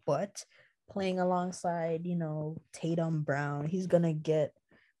three, but playing alongside, Tatum Brown, he's gonna get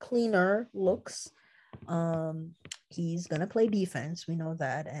cleaner looks. Um, he's gonna play defense. We know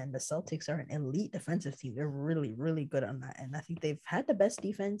that, and the Celtics are an elite defensive team. They're really, really good on that, and I think they've had the best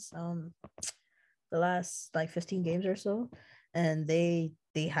defense the last like 15 games or so, and they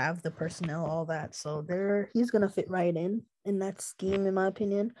have the personnel, all that. So he's gonna fit right in that scheme, in my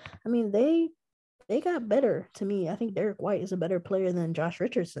opinion. I mean, they they got better to me. I think Derek White is a better player than Josh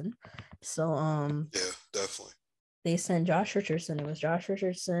Richardson. So Yeah, definitely. they sent Josh Richardson. It was Josh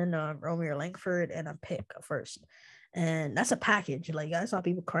Richardson, Romeo Langford, and a pick first. And that's a package. Like I saw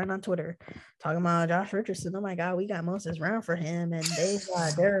people crying on Twitter talking about Josh Richardson. Oh my God, we got Moses Brown for him, and they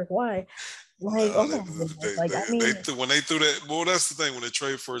got Derek White. Like, Nah, oh my goodness. Like, I mean, when they threw that. Well, that's the thing. When the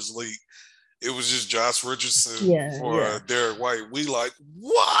trade first leaked, it was just Josh Richardson yeah, for yeah. Derek White. We like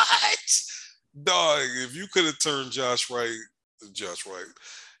what? Dog, if you could have turned Josh Richardson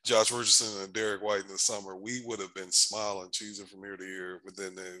and Derek White in the summer, we would have been smiling, cheesing from ear to ear. But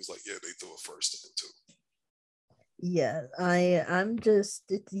then it was like, yeah, they threw a first in too. Yeah, I'm just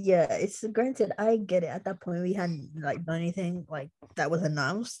it's granted I get it. At that point we hadn't like done anything like that was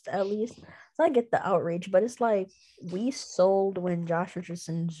announced at least. So I get the outrage, but it's like we sold when Josh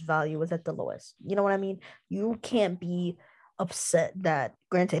Richardson's value was at the lowest. You know what I mean? You can't be upset that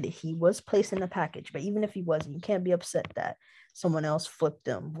granted he was placed in the package, but even if he wasn't, you can't be upset that someone else flipped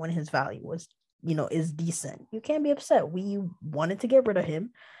him when his value was, is decent. You can't be upset. We wanted to get rid of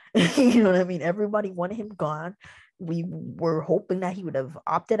him. You know what I mean? Everybody wanted him gone. We were hoping that he would have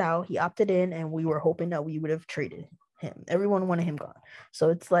opted out. He opted in, and we were hoping that we would have traded him. Everyone wanted him gone. So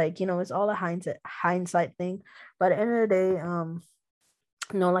it's like, it's all a hindsight thing. But at the end of the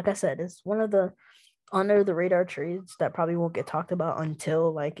day, like I said, it's one of the under the radar trades that probably won't get talked about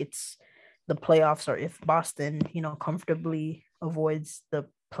until like it's the playoffs, or if Boston, comfortably avoids the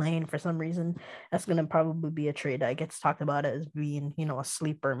plane for some reason. That's going to probably be a trade that gets talked about as being, a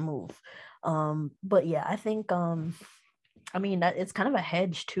sleeper move. But yeah, I think I mean that it's kind of a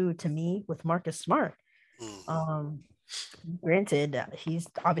hedge too to me with Marcus Smart. Mm-hmm. Granted, he's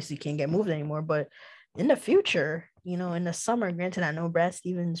obviously can't get moved anymore, but in the future, in the summer, granted, I know Brad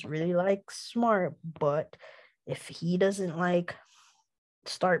Stevens really likes Smart, but if he doesn't like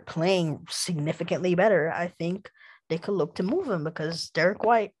start playing significantly better, I think they could look to move him because Derek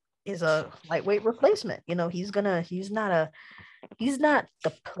White is a lightweight replacement. He's not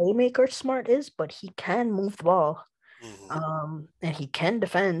the playmaker Smart is, but he can move the ball. Mm-hmm. And he can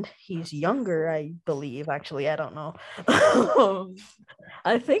defend. He's younger, I believe. Actually, I don't know.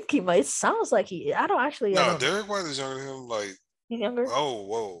 I think he might. Sounds like he. I No, don't know. Derek White is younger than him. Like, He's younger. oh,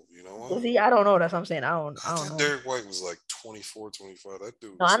 whoa, you know what? Is he? I don't know. That's what I'm saying. I I don't thought know. Derek White was like 24, 25. That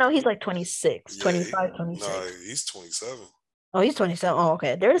dude No, I was, know he's like 26, yeah, 25, nah, 26. he's 27. Oh, he's 27. Oh,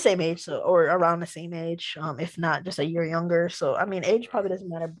 okay. They're the same age, so or around the same age, if not just a year younger. So I mean, age probably doesn't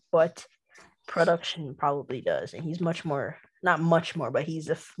matter, but production probably does. And he's much more, not much more, but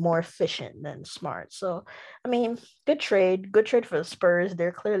he's more efficient than Smart. So I mean, good trade for the Spurs.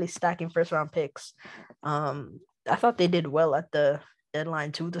 They're clearly stacking first round picks. I thought they did well at the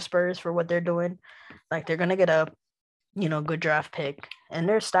deadline too, the Spurs, for what they're doing. Like they're gonna get a good draft pick, and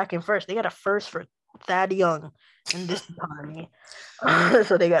they're stacking first. They got a first for Thad Young in this economy.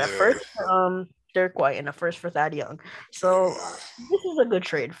 So they got a Yeah, first for Dirk White and a first for Thad Young. So yeah. this is a good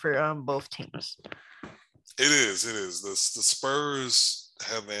trade for both teams. It is. It is. The Spurs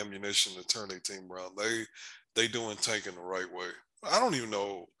have ammunition to turn their team around. They doing tanking the right way. I don't even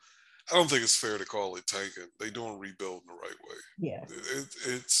know. I don't think it's fair to call it tanking. They doing rebuilding the right way. Yeah.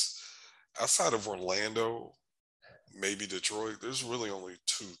 It's outside of Orlando, maybe Detroit. There's really only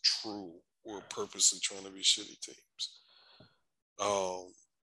two true or purposely trying to be shitty teams. Um,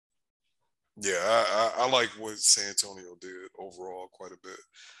 yeah, I like what San Antonio did overall quite a bit.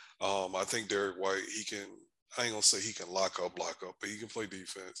 I think Derek White, he can, I ain't gonna say he can block up, but he can play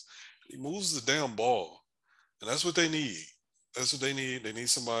defense. He moves the damn ball, and that's what they need. That's what they need. They need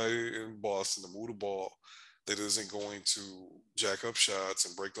somebody in Boston to move the ball that isn't going to jack up shots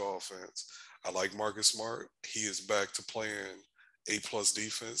and break the offense. I like Marcus Smart. He is back to playing A+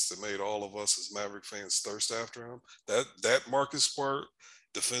 defense that made all of us as Maverick fans thirst after him. That Marcus Smart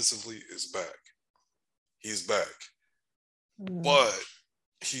defensively is back. He's back. But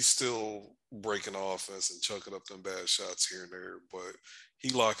he's still breaking offense and chucking up them bad shots here and there. But he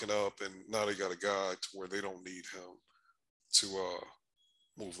locking up, and now they got a guy to where they don't need him to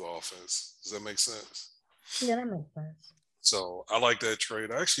move the offense. Does that make sense? Yeah, that makes sense. So I like that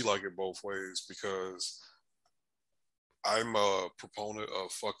trade. I actually like it both ways because I'm a proponent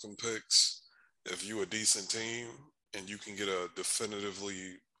of fuck them picks. If you a decent team and you can get a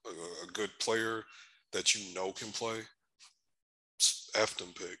definitively a good player that you know can play, F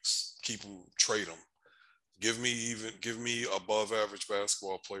them picks. Keep them, trade them. Give me above average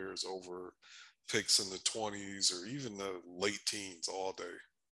basketball players over picks in the 20s or even the late teens all day.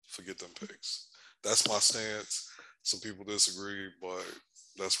 Forget them picks. That's my stance. Some people disagree, but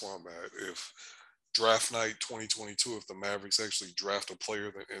that's where I'm at. draft night 2022, if the Mavericks actually draft a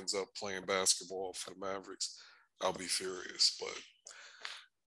player that ends up playing basketball for the Mavericks, I'll be furious. But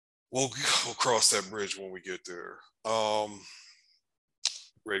we'll cross that bridge when we get there.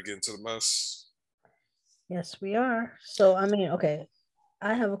 Ready to get into the mess? Yes, we are. So, I mean, okay,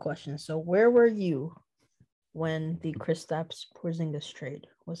 I have a question. So, where were you when the Kristaps Porzingis trade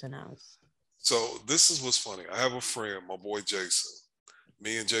was announced? So this is what's funny. I have a friend, my boy Jason.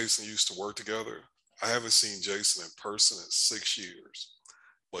 Me and Jason used to work together. I haven't seen Jason in person in 6 years,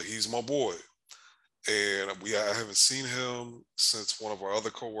 but he's my boy. And I haven't seen him since one of our other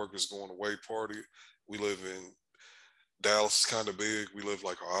coworkers going away party. We live in Dallas, kind of big. We live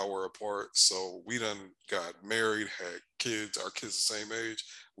like an hour apart. So we done got married, had kids. Our kids the same age.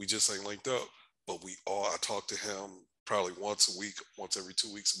 We just ain't linked up. But I talk to him probably once a week, once every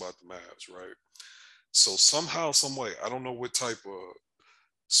 2 weeks about the Mavs, right? So somehow, some way, I don't know what type of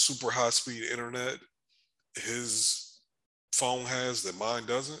super high speed internet his phone has that mine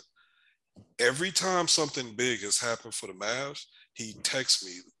doesn't. Every time something big has happened for the Mavs, he texts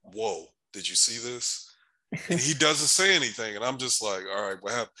me, "Whoa, did you see this?" And he doesn't say anything, and I'm just like, "All right,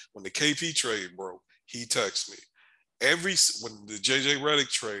 what happened?" When the KP trade broke, he texts me. When the JJ Redick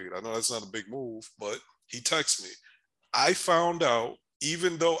trade, I know that's not a big move, but he texts me. I found out,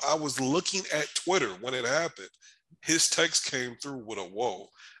 even though I was looking at Twitter when it happened, his text came through with a whoa.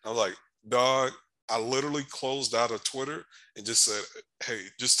 I was like, dog, I literally closed out of Twitter and just said, hey,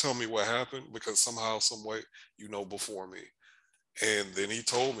 just tell me what happened because somehow, some way, you know before me. And then he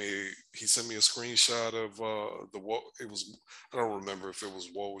told me, he sent me a screenshot of the whoa. It was, I don't remember if it was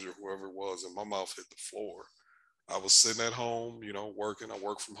Woj or whoever it was, and my mouth hit the floor. I was sitting at home, working. I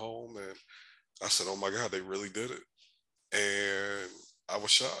work from home, and I said, "Oh my God, they really did it!" And I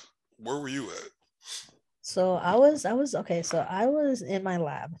was shocked. Where were you at? So I was okay. So I was in my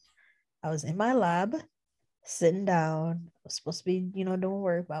lab. I was in my lab, sitting down. I was supposed to be, doing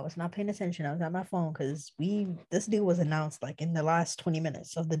work, but I was not paying attention. I was on my phone because this deal was announced like in the last 20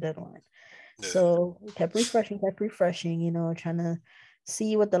 minutes of the deadline. Yeah. So we kept refreshing, trying to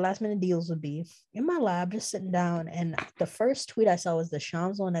see what the last minute deals would be. In my lab, just sitting down, and the first tweet I saw was the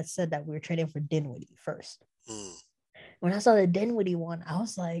Shams one that said that we were trading for Dinwiddie first. Mm. When I saw the Dinwiddie one, I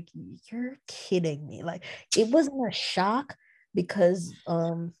was like, "You're kidding me!" Like, it wasn't a shock because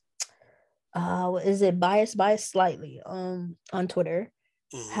is it bias slightly on Twitter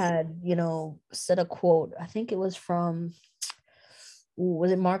Mm-hmm. had said a quote. I think it was from,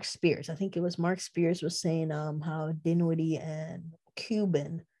 was it Mark Spears? I think it was Mark Spears was saying how Dinwiddie and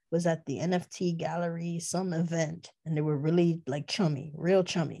Cuban was at the NFT gallery, some event, and they were really like chummy, real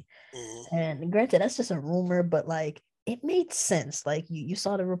chummy. Mm-hmm. And granted, that's just a rumor, but like it made sense. Like you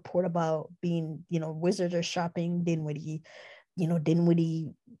saw the report about being, Wizards are shopping Dinwiddie,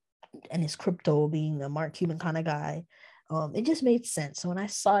 Dinwiddie and his crypto being a Mark Cuban kind of guy. It just made sense. So when I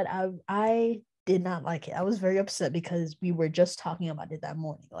saw it, I did not like it. I was very upset because we were just talking about it that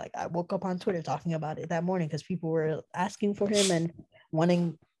morning. Like I woke up on Twitter talking about it that morning because people were asking for him and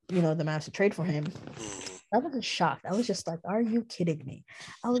wanting, the Mavs to trade for him. Mm-hmm. I wasn't shocked. I was just like, "Are you kidding me?"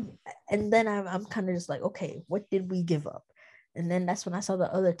 I was, and then I'm kind of just like, "Okay, what did we give up?" And then that's when I saw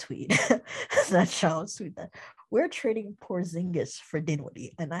the other tweet that Sean's tweet that we're trading Porzingis for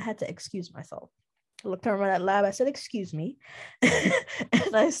Dinwiddie, and I had to excuse myself. I looked around that lab. I said, "Excuse me,"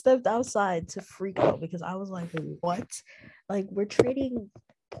 and I stepped outside to freak out because I was like, "What? Like we're trading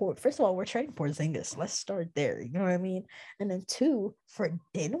First of all, we're trading Porzingis. Let's start there. You know what I mean? And then two for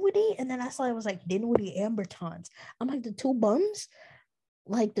Dinwiddie, and then I saw it was like Dinwiddie and Bertans. I'm like the two bums,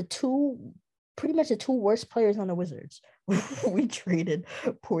 like pretty much the two worst players on the Wizards. We traded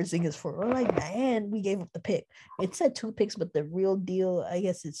Porzingis for. We're like, man, we gave up the pick. It said two picks, but the real deal, I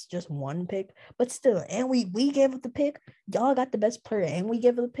guess it's just one pick. But still, and we gave up the pick. Y'all got the best player, and we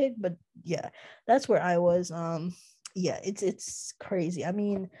gave up the pick. But yeah, that's where I was. Yeah, it's crazy. I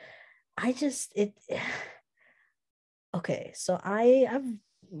mean, I just it. Okay, so I've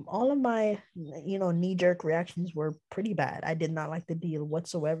all of my knee jerk reactions were pretty bad. I did not like the deal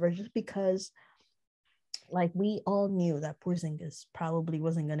whatsoever, just because like we all knew that Porzingis probably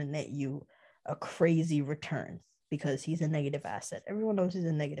wasn't gonna net you a crazy return because he's a negative asset. Everyone knows he's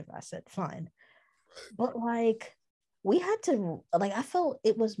a negative asset. Fine, but like we had to like I felt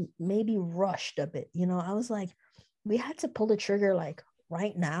it was maybe rushed a bit. I was like, we had to pull the trigger like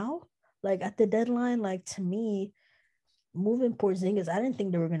right now, like at the deadline. Like to me, moving Porzingis, I didn't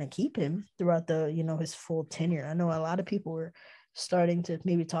think they were going to keep him throughout his full tenure. I know a lot of people were starting to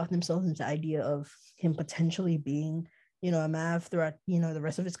maybe talk themselves into the idea of him potentially being, a Mav throughout, the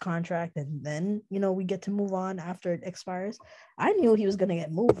rest of his contract. And then, we get to move on after it expires. I knew he was going to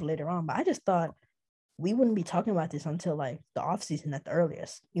get moved later on, but I just thought we wouldn't be talking about this until like the offseason at the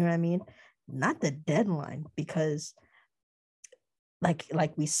earliest. You know what I mean? Not the deadline, because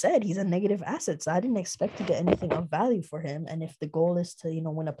like we said, he's a negative asset. So I didn't expect to get anything of value for him. And if the goal is to,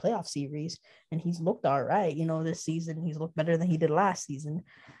 win a playoff series, and he's looked all right, this season, he's looked better than he did last season.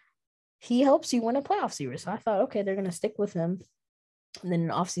 He helps you win a playoff series. So I thought, okay, they're gonna stick with him. And then in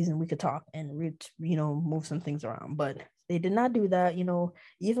the offseason, we could talk and move some things around. But they did not do that.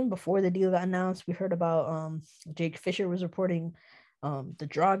 Even before the deal got announced, we heard about Jake Fisher was reporting the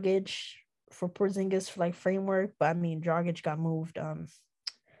Dragic for Porzingis for like framework. But I mean, Dragic got moved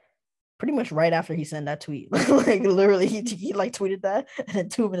pretty much right after he sent that tweet. Like literally he like tweeted that, and then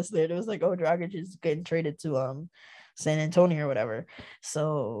 2 minutes later it was like, oh, Dragic is getting traded to San Antonio or whatever.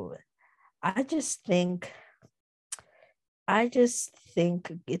 So I just think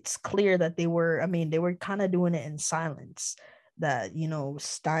it's clear that they were kind of doing it in silence. That,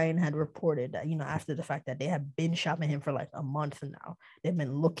 Stein had reported that, after the fact that they had been shopping him for like a month now. They've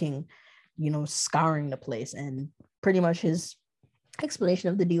been looking, scouring the place. And pretty much his explanation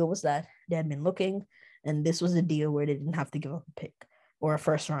of the deal was that they had been looking, and this was a deal where they didn't have to give up a pick or a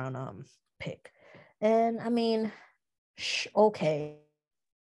first round pick. And I mean, okay.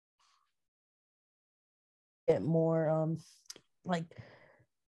 More like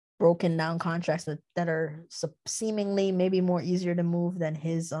broken down contracts that are seemingly maybe more easier to move than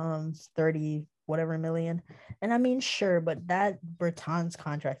his 30 whatever million. And I mean, sure, but that Bertans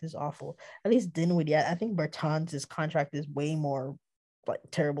contract is awful. At least Dinwiddie, I think Bertans' contract is way more like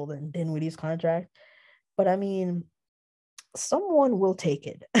terrible than Dinwiddie's contract. But I mean, someone will take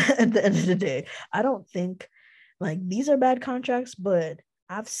it at the end of the day. I don't think like these are bad contracts, but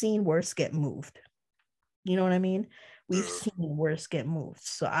I've seen worse get moved. You know what I mean? We've seen worse get moved.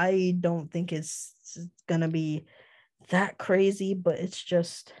 So I don't think it's going to be that crazy, but it's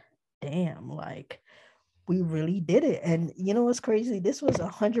just, damn, like we really did it. And you know what's crazy? This was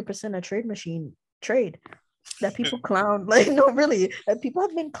 100% a trade machine trade that people clown. Like, no, really, that people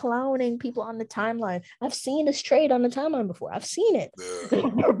have been clowning people on the timeline. I've seen this trade on the timeline before. I've seen it.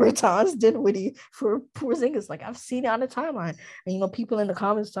 Bertans Dinwiddie for Porzingis. Like, I've seen it on the timeline. And, people in the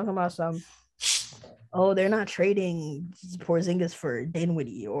comments talking about some, oh, they're not trading Porzingis for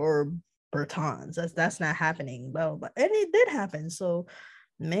Dinwiddie or Bertans. That's not happening. Well, but and it did happen. So,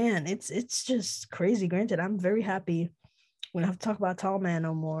 man, it's just crazy. Granted, I'm very happy we don't have to talk about Tall Man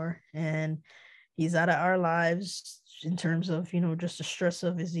no more, and he's out of our lives in terms of just the stress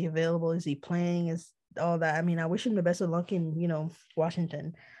of, is he available, is he playing, is all that. I mean, I wish him the best of luck in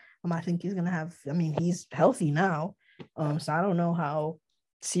Washington. I think he's gonna have. I mean, he's healthy now, so I don't know how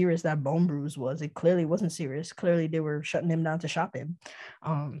serious that bone bruise was. It clearly wasn't serious. Clearly they were shutting him down to shop him,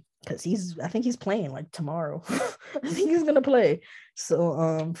 because I think he's playing like tomorrow. I think he's gonna play,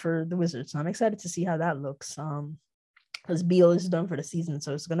 so for the Wizards. So I'm excited to see how that looks, because Beal is done for the season,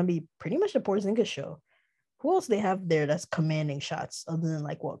 so it's gonna be pretty much a Porzingis show. Who else they have there that's commanding shots other than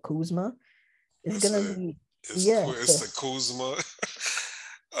like what, Kuzma? It's the Kuzma.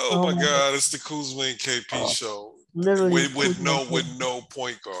 Oh my God, it's the Kuzma and KP show. Literally with no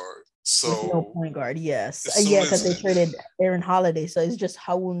point guard. So with no point guard, yes. Because they traded Aaron Holiday. So it's just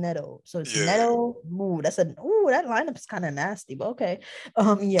Raul Neto. So it's Neto. That lineup's kind of nasty, but okay.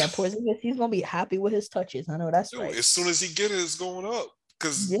 Porzingis, he's gonna be happy with his touches. I know that's right. As soon as he get it, it's going up.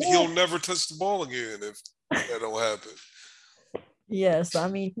 Because he'll never touch the ball again if that don't happen. Yes, I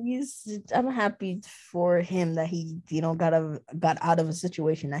mean I'm happy for him that he got out of a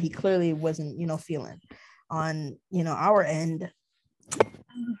situation that he clearly wasn't feeling. On our end,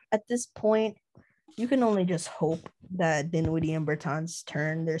 at this point, you can only just hope that Dinwiddie and Bertans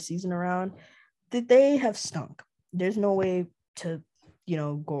turn their season around. That they have stunk. There's no way to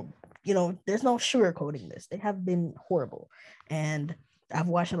go. There's no sugarcoating this. They have been horrible, and I've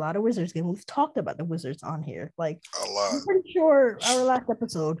watched a lot of Wizards games. We've talked about the Wizards on here. Like, a lot. I'm pretty sure our last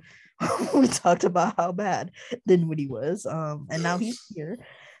episode we talked about how bad Dinwiddie was. And now he's here.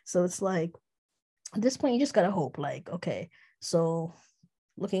 So it's like at this point you just gotta hope. Like, okay, so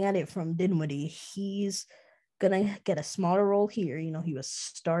looking at it from Dinwiddie, he's gonna get a smaller role here. He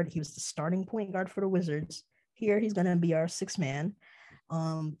was the starting point guard for the Wizards. Here he's gonna be our sixth man.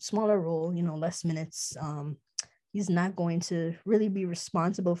 Smaller role, less minutes. He's not going to really be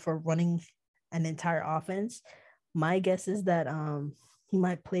responsible for running an entire offense. My guess is that he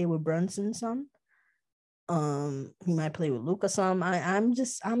might play with Brunson some. He might play with Luka some.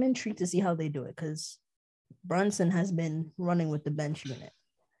 I'm intrigued to see how they do it, because Brunson has been running with the bench unit,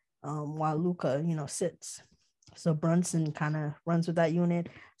 while Luka, sits. So Brunson kind of runs with that unit.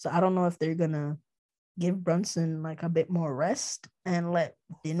 So I don't know if they're gonna give Brunson like a bit more rest and let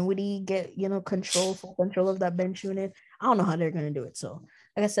Dinwiddie get, full control of that bench unit. I don't know how they're gonna do it. So,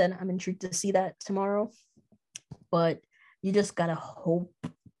 like I said, I'm intrigued to see that tomorrow. But you just gotta hope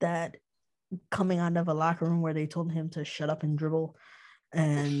that coming out of a locker room where they told him to shut up and dribble,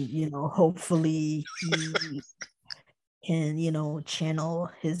 and hopefully he can, channel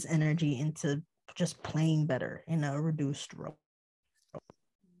his energy into just playing better in a reduced role.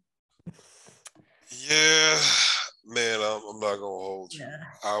 Yeah, man, I'm not gonna hold you. Yeah.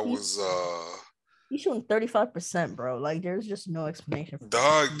 I was He's shooting 35%, bro. Like, there's just no explanation for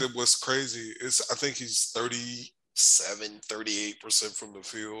dog. that. That was crazy. I think he's 37, 38% from the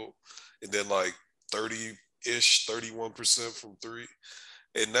field, and then like 30-ish, 31% from three.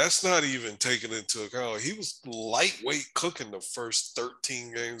 And that's not even taken into account. He was lightweight cooking the first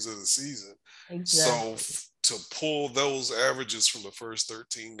 13 games of the season. So Exactly. to pull those averages from the first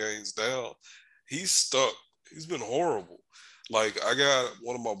 13 games down, he's stuck. He's been horrible. Like I got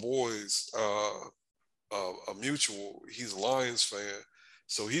one of my boys, a mutual. He's a Lions fan,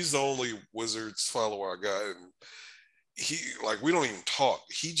 so he's the only Wizards follower I got, and he like we don't even talk.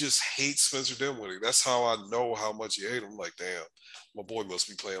 He just hates Spencer Dinwiddie. That's how I know how much he hates him. I'm like, damn, my boy must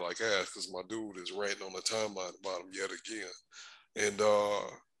be playing like ass because my dude is ranting on the timeline about him yet again. And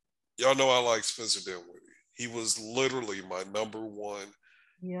y'all know I like Spencer Dinwiddie. He was literally my number one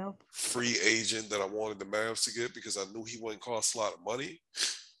Yep. free agent that I wanted the Mavs to get because I knew he wouldn't cost a lot of money.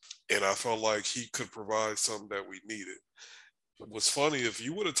 And I felt like he could provide something that we needed. What's funny, if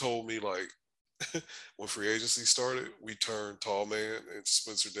you would have told me like when free agency started, we turned Tall Man into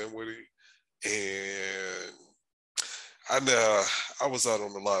Spencer Dinwiddie, and I was out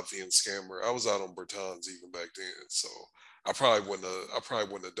on the Latvian scammer. I was out on Bertans even back then, so I probably wouldn't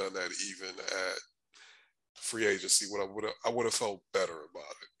have done that even at free agency. I would have felt better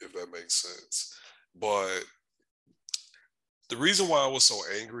about it if that makes sense. But the reason why I was so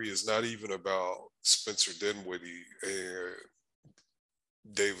angry is not even about Spencer Dinwiddie and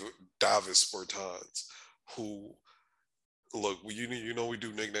David Davis Bertans, who look, we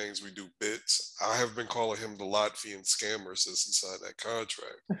do nicknames, we do bits. I have been calling him the Latvian scammer since he signed that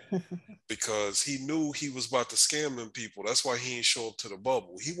contract because he knew he was about to scam them people. That's why he didn't show up to the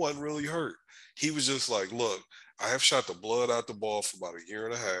bubble. He wasn't really hurt. He was just like, look, I have shot the blood out the ball for about a year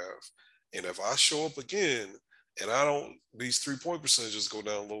and a half. And if I show up again and I don't, these 3-point percentages go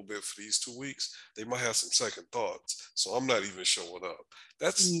down a little bit for these 2 weeks, they might have some second thoughts. So I'm not even showing up.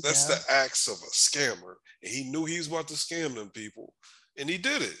 That's Yeah. the acts of a scammer. And he knew he was about to scam them people. And he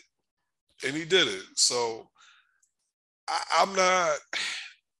did it. And he did it. So I'm not,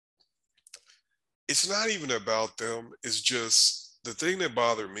 it's not even about them. It's just the thing that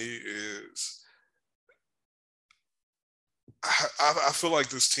bothered me is I feel like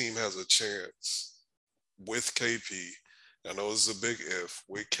this team has a chance with KP. I know this is a big if,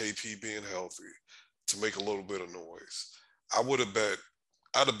 with KP being healthy, to make a little bit of noise. I would have bet,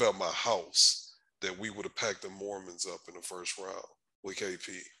 I'd have bet my house that we would have packed the Mormons up in the first round with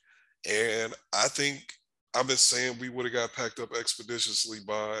KP. And I think I've been saying we would have got packed up expeditiously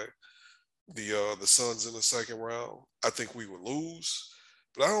by the Suns in the second round. I think we would lose,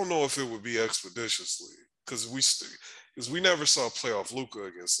 but I don't know if it would be expeditiously because we never saw playoff Luka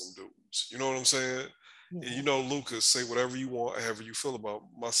against them dudes. You know what I'm saying? And you know, Luka, say whatever you want, however you feel about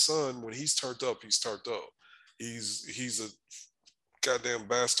my son. When he's turned up, he's turned up. He's a goddamn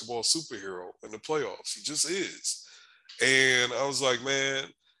basketball superhero in the playoffs. He just is. And I was like, man,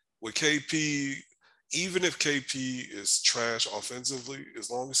 with KP, even if KP is trash offensively, as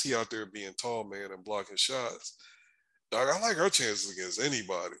long as he out there being tall man and blocking shots, dog, I like our chances against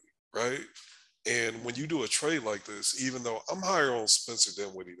anybody, right? And when you do a trade like this, even though I'm higher on Spencer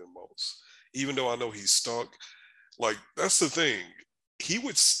Dinwiddie than most, even though I know he's stunk, like that's the thing. He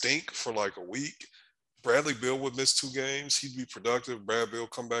would stink for like a week. Bradley Beal would miss 2 games. He'd be productive. Brad Beal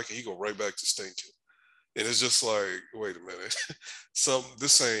come back and he go right back to stinking. And it's just like, wait a minute.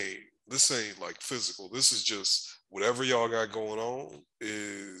 This ain't like physical. This is just whatever y'all got going on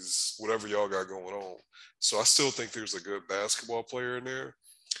is whatever y'all got going on. So I still think there's a good basketball player in there.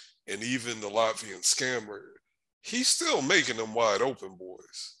 And even the Latvian scammer, he's still making them wide open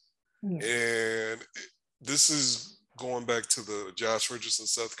boys. Yeah. And this is going back to the Josh Richardson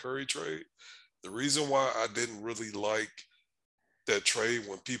Seth Curry trade. The reason why I didn't really like that trade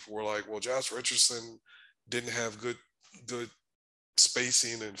when people were like, well, Josh Richardson didn't have good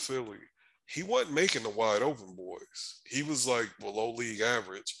spacing in Philly. He wasn't making the wide open boys. He was like below league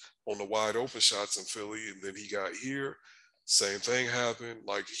average on the wide open shots in Philly. And then he got here. Same thing happened.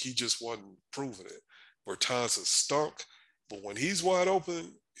 Like he just wasn't proving it. Bertans is stunk. But when he's wide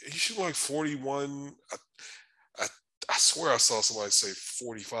open, he shoot like 41. I, I swear I saw somebody say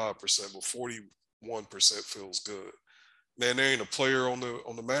 45%, but 41% feels good. Man, there ain't a player on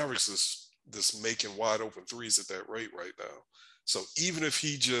the Mavericks that's making wide open threes at that rate right now. So even if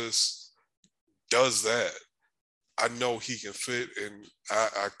he just does that, I know he can fit, and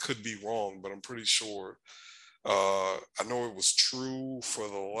I could be wrong, but I'm pretty sure. I know it was true for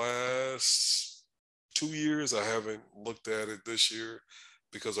the last 2 years. I haven't looked at it this year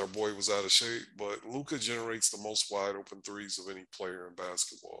because our boy was out of shape, but Luka generates the most wide open threes of any player in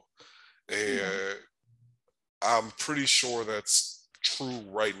basketball. Yeah. And I'm pretty sure that's true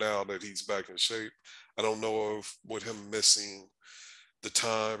right now that he's back in shape. I don't know if with him missing the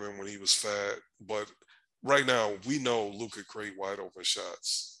time and when he was fat, but right now we know Luka create wide open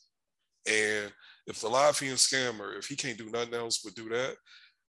shots. And if the Latvian scammer, if he can't do nothing else but do that,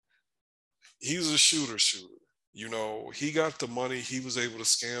 he's a shooter. You know, he got the money. He was able to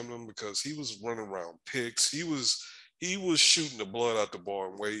scam them because he was running around picks. He was shooting the blood out the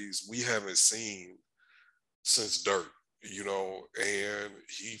ball in ways we haven't seen since Dirt. You know, and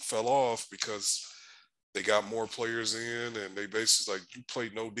he fell off because they got more players in, and they basically like you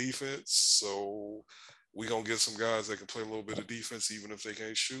played no defense, so we gonna get some guys that can play a little bit of defense even if they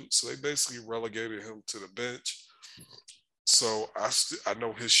can't shoot. So they basically relegated him to the bench. So I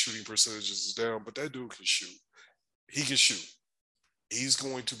know his shooting percentage is down, but that dude can shoot. He can shoot. He's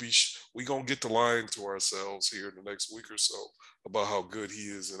going to be. We gonna get the line to ourselves here in the next week or so about how good he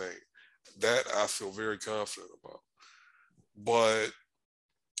is and ain't. That I feel very confident about. But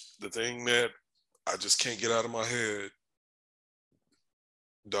the thing that I just can't get out of my head,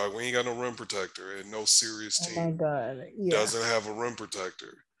 dog, we ain't got no rim protector, and no serious Oh my team God. Yeah. doesn't have a rim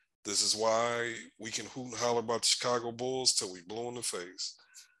protector. This is why we can hoot and holler about the Chicago Bulls till we blue in the face.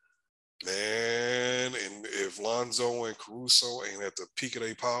 Man, and if Lonzo and Caruso ain't at the peak of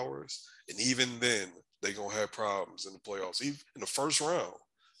their powers, and even then, they gonna have problems in the playoffs. Even in the first round,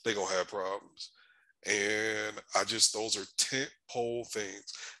 they gonna have problems. And those are tent pole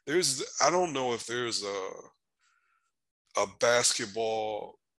things. I don't know if there's a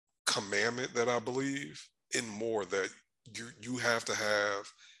basketball commandment that I believe in more that you have to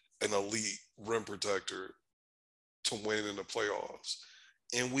have an elite rim protector to win in the playoffs.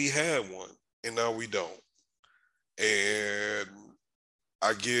 And we had one, and now we don't. And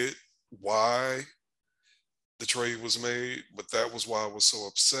I get why the trade was made, but that was why I was so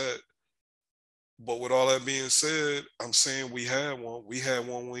upset. But with all that being said, I'm saying we had one. We had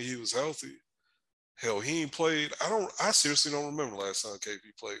one when he was healthy. Hell, he ain't played. I seriously don't remember last time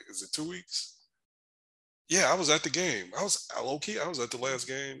KP played. Is it 2 weeks? Yeah, I was at the game. Low key. I was at the last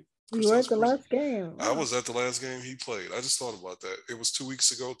game. You were at Chris, the last game. I Wow. was at the last game he played. I just thought about that. It was 2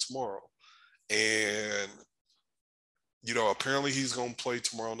 weeks ago tomorrow, and apparently he's gonna play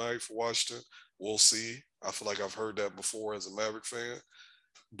tomorrow night for Washington. We'll see. I feel like I've heard that before as a Maverick fan,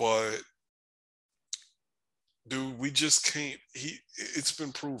 but dude, we just can't. It's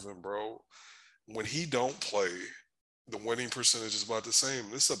been proven, bro. When he don't play, the winning percentage is about the same.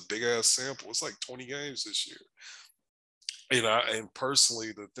 This is a big ass sample. It's like 20 games this year. And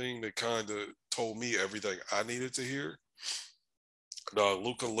personally, the thing that kind of told me everything I needed to hear,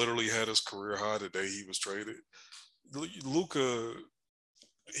 Luka literally had his career high the day he was traded. Luka,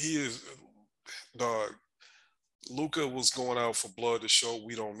 he is dog. Luka was going out for blood to show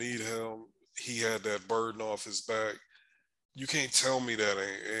we don't need him. He had that burden off his back. You can't tell me that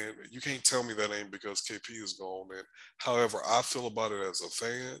ain't, and you can't tell me that ain't because KP is gone. And however I feel about it as a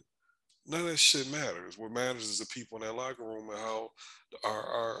fan, none of that shit matters. What matters is the people in that locker room and how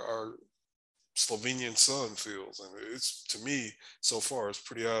our Slovenian son feels. And it's, to me, so far, it's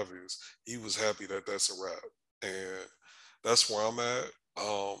pretty obvious. He was happy that that's a wrap. And that's where I'm at.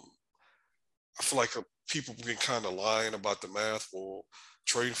 I feel like people get kind of lying about the math. Well,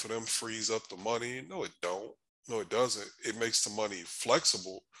 trading for them frees up the money. No, it don't. No, it doesn't. It makes the money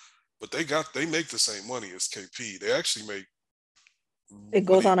flexible, but they make the same money as KP. They actually make It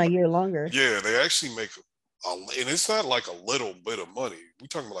goes money. on a year longer. Yeah, they actually make and it's not like a little bit of money. We're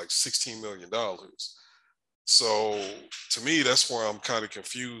talking about like $16 million. So to me, that's where I'm kind of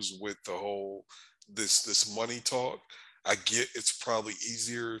confused with the whole this money talk. I get it's probably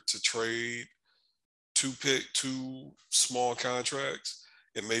easier to trade two small contracts,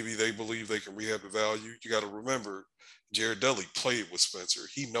 and maybe they believe they can rehab the value. You got to remember, Jared Dudley played with Spencer.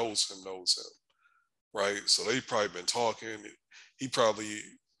 He knows him, right? So they've probably been talking. He probably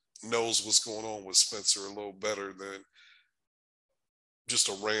knows what's going on with Spencer a little better than just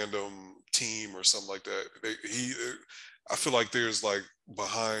a random team or something like that. I feel like there's like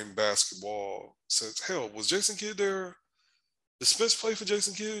behind basketball since hell was Jason Kidd there? Did Spence play for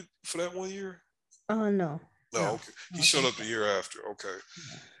Jason Kidd for that 1 year? No, No, no, okay. I He don't showed think up the so. year after. Okay.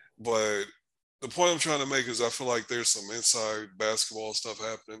 Yeah. But the point I'm trying to make is I feel like there's some inside basketball stuff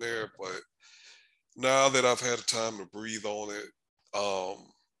happening there. But now that I've had time to breathe on it,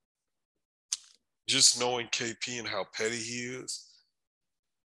 just knowing KP and how petty he is,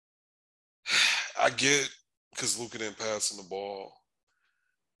 I get because Luka didn't pass him the ball.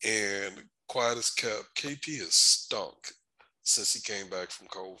 And quiet as kept, KP has stunk since he came back from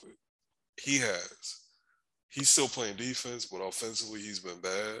COVID. He has. He's still playing defense, but offensively, he's been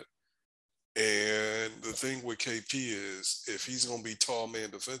bad. And the thing with KP is if he's going to be tall man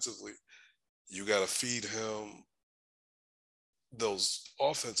defensively, you got to feed him those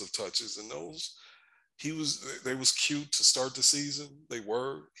offensive touches. And those, they was cute to start the season. They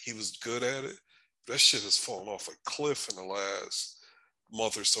were. He was good at it. That shit has fallen off a cliff in the last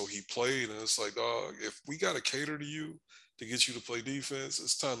month or so he played. And it's like, dog, if we got to cater to you to get you to play defense,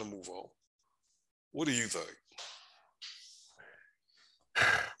 it's time to move on. What do you think?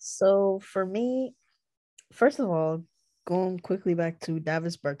 So for me, first of all, going quickly back to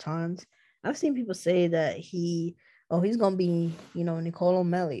Davis Bertans, I've seen people say that he's gonna be, Nicolo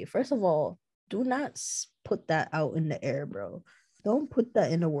Melli. First of all, do not put that out in the air, bro. Don't put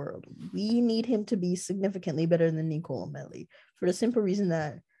that in the world. We need him to be significantly better than Nicolo Melli for the simple reason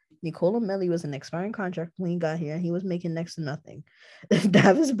that Nicolo Melli was an expiring contract when he got here and he was making next to nothing.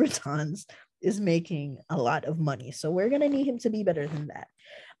 Davis Bertans is making a lot of money, so we're gonna need him to be better than that.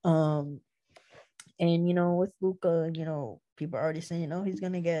 And with Luka, people are already saying, he's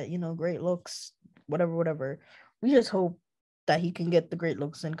gonna get, great looks, whatever. We just hope that he can get the great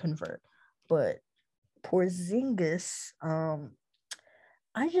looks and convert. But Porzingis,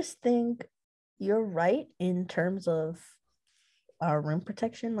 I just think you're right in terms of rim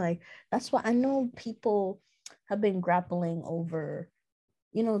protection. Like that's what I know people have been grappling over,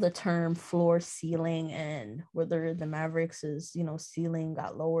 the term floor ceiling and whether the Mavericks' ceiling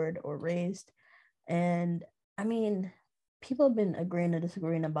got lowered or raised. And I mean, people have been agreeing and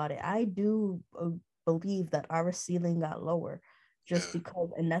disagreeing about it. I do believe that our ceiling got lower just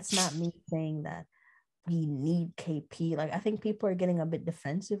because, and that's not me saying that we need KP. Like, I think people are getting a bit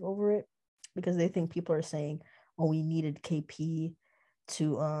defensive over it because they think people are saying, oh, we needed KP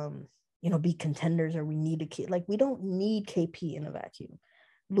to, be contenders or we needed like, we don't need KP in a vacuum.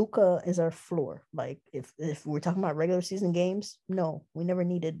 Luka is our floor. Like if we're talking about regular season games, no, we never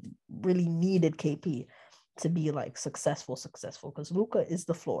really needed KP to be like successful because Luka is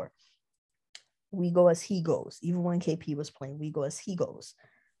the floor. We go as he goes. Even when KP was playing, we go as he goes.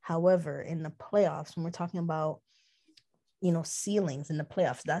 However, in the playoffs, when we're talking about, ceilings in the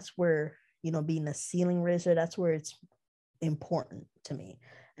playoffs, that's where, being a ceiling raiser, that's where it's important to me.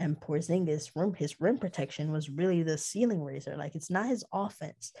 And Porzingis, his rim protection was really the ceiling raiser. Like it's not his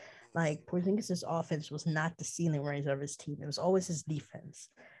offense. Like Porzingis' offense was not the ceiling raiser of his team. It was always his defense,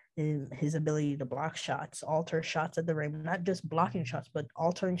 and his ability to block shots, alter shots at the rim, not just blocking shots, but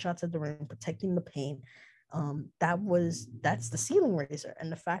altering shots at the rim, protecting the paint. That's the ceiling raiser.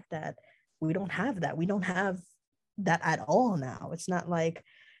 And the fact that we don't have that, we don't have that at all now. It's not like,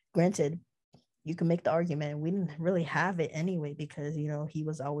 granted, you can make the argument we didn't really have it anyway because he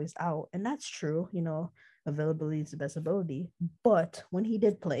was always out, and that's true. Availability is the best ability, but when he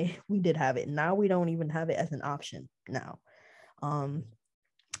did play, we did have it. Now we don't even have it as an option now.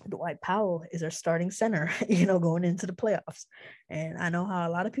 Dwight Powell is our starting center, going into the playoffs, and I know how a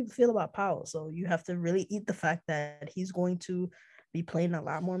lot of people feel about Powell, so you have to really eat the fact that he's going to be playing a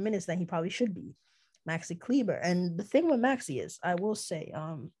lot more minutes than he probably should be. Maxi Kleber, and the thing with Maxi is, I will say,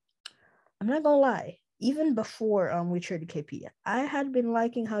 I'm not gonna lie. Even before we traded KP, I had been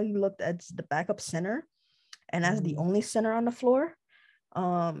liking how he looked as the backup center and as the only center on the floor.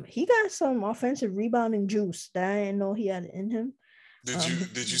 He got some offensive rebounding juice that I didn't know he had in him. You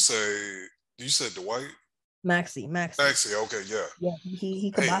said Dwight? Maxi. Maxi, okay, yeah. Yeah, he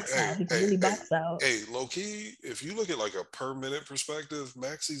could box out. He could really box out. Hey, low key, if you look at like a per minute perspective,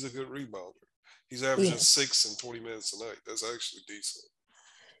 Maxi's a good rebounder. He's averaging 6 and 20 minutes a night. That's actually decent.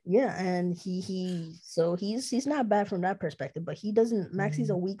 Yeah, and he's not bad from that perspective, but he doesn't.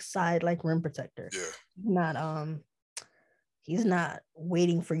 Maxi's a weak side like rim protector. Yeah. He's not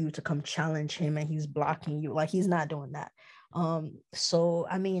waiting for you to come challenge him and he's blocking you. Like he's not doing that. So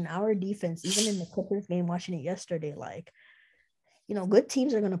I mean, our defense, even in the Clippers game, watching it yesterday, like, good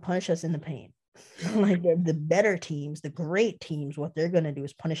teams are gonna punish us in the paint. Like the better teams, the great teams, what they're gonna do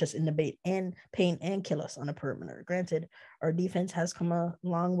is punish us in the paint and kill us on a perimeter. Granted, our defense has come a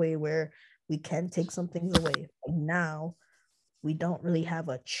long way where we can take some things away. But now we don't really have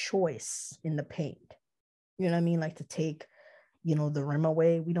a choice in the paint. You know what I mean? Like to take the rim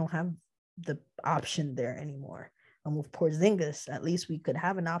away. We don't have the option there anymore. With Porzingis, at least we could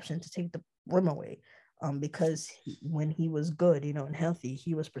have an option to take the rim away. Because when he was good, and healthy,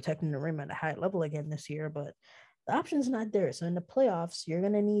 he was protecting the rim at a high level again this year. But the option's not there. So in the playoffs, you're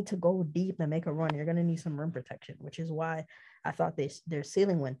gonna need to go deep and make a run. You're gonna need some rim protection, which is why I thought their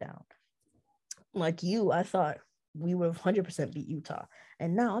ceiling went down. Like you, I thought we would 100% beat Utah,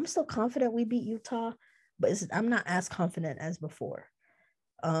 and now I'm still confident we beat Utah, but I'm not as confident as before.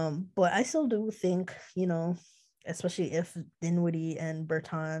 But I still do think, especially if Dinwiddie and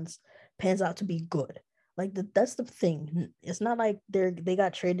Bertans pans out to be good. Like that's the thing. It's not like they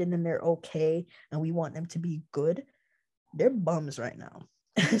got traded and they're okay and we want them to be good. They're bums right now.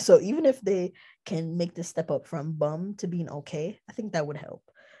 So even if they can make the step up from bum to being okay, I think that would help.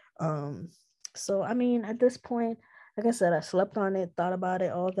 So I mean, at this point, like I said, I slept on it, thought about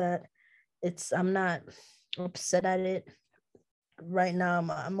it, all that. I'm not upset at it right now.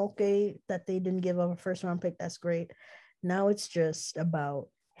 I'm okay that they didn't give up a first round pick. That's great. Now it's just about,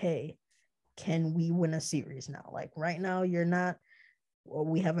 hey, can we win a series now? Like right now, you're not. Well,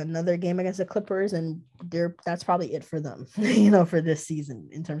 we have another game against the Clippers, and that's probably it for them, for this season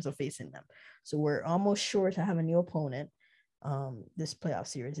in terms of facing them. So we're almost sure to have a new opponent this playoff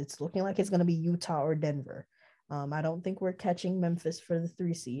series. It's looking like it's going to be Utah or Denver. I don't think we're catching Memphis for the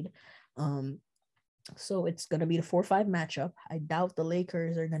 3 seed. So it's going to be the 4-5 matchup. I doubt the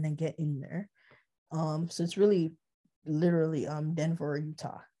Lakers are going to get in there. So it's really literally Denver or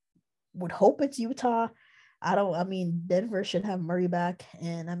Utah. Would hope it's Utah. Denver should have Murray back.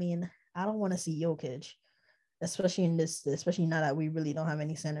 And I don't want to see Jokic, especially now that we really don't have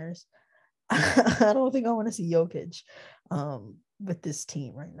any centers. I don't think I want to see Jokic with this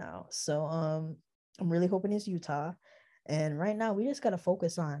team right now. So I'm really hoping it's Utah. And right now, we just got to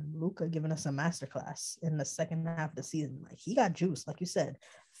focus on Luka giving us a masterclass in the second half of the season. Like, he got juice, like you said,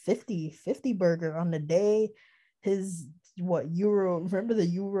 50 burger on the day. His, remember the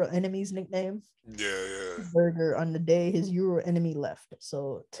Euro enemy's nickname? Yeah. Burger on the day his Euro enemy left.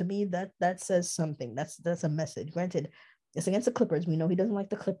 So to me, that says something. That's a message. Granted, it's against the Clippers. We know he doesn't like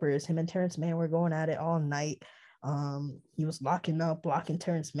the Clippers. Him and Terrence Mann were going at it all night. He was blocking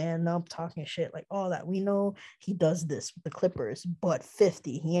Terrence Mann up, talking shit, like all that. We know he does this with the Clippers, but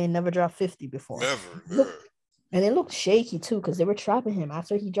 50, he ain't never dropped 50 before. Never. And it looked shaky too, because they were trapping him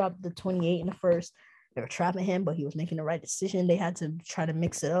after he dropped the 28 in the first. They were trapping him, but he was making the right decision. They had to try to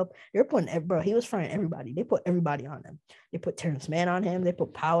mix it up. They were putting, he was frying everybody. They put everybody on him. They put Terrence Mann on him. They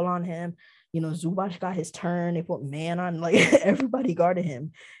put Powell on him. Zubac got his turn. They put Mann on, like everybody guarded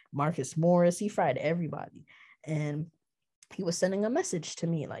him. Marcus Morris, he fried everybody. And he was sending a message to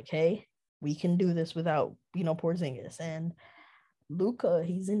me like, hey, we can do this without, Porzingis. And Luka,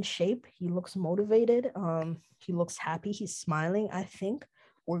 he's in shape. He looks motivated. He looks happy. He's smiling. I think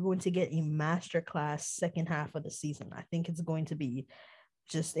we're going to get a masterclass second half of the season. I think it's going to be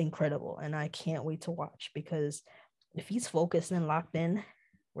just incredible. And I can't wait to watch, because if he's focused and locked in,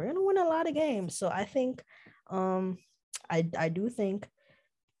 we're going to win a lot of games. So I think, I do think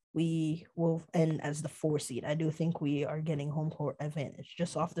we will end as the 4 seed. I do think we are getting home court advantage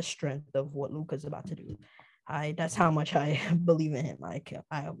just off the strength of what Luka's about to do. That's how much I believe in him. Like,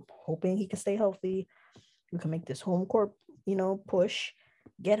 I'm hoping he can stay healthy. We can make this home court, push,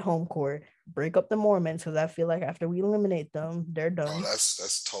 get home court, break up the Mormons, because I feel like after we eliminate them, they're done. Oh,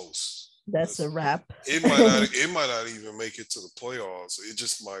 that's toast. That's a wrap. It might not even make it to the playoffs. It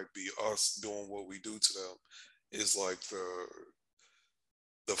just might be us doing what we do to them. Is like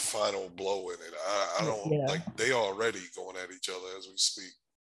the final blow in it. I don't like, they already going at each other as we speak.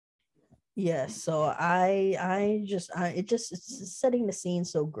 Yes, so it's setting the scene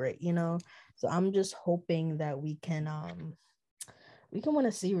so great, So I'm just hoping that we can win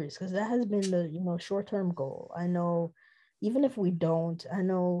a series, because that has been the short-term goal. I know even if we don't, I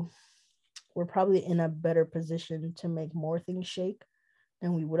know we're probably in a better position to make more things shake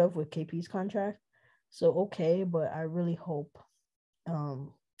than we would have with KP's contract. So okay, but I really hope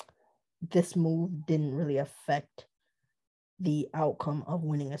this move didn't really affect the outcome of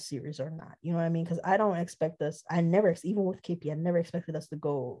winning a series or not. You know what I mean? Because I don't expect us, even with KP, I never expected us to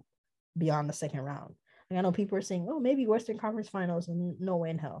go beyond the second round. Like, I know people are saying, oh, maybe Western Conference Finals, and no way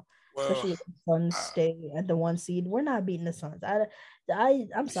in hell. Well, especially if the Suns stay at the 1 seed. We're not beating the Suns.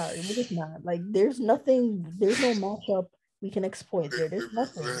 I'm sorry, we're just not. Like, there's no matchup we can exploit there. There's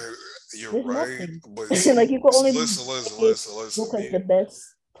nothing. You're right. Nothing. But see, like, you can only listen. look like the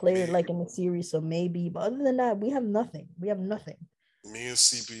best player like in the series, so maybe, but other than that, we have nothing. Me and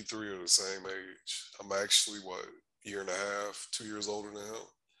CP3 are the same age. I'm actually 1.5 years, 2 years older than him,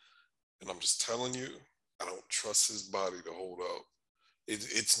 and I'm just telling you, I don't trust his body to hold up.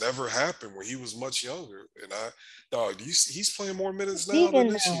 It's never happened when he was much younger. And he's playing more minutes He's now than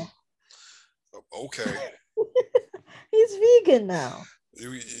vegan this year. now. Okay, He's vegan now.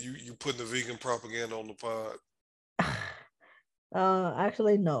 you putting the vegan propaganda on the pod.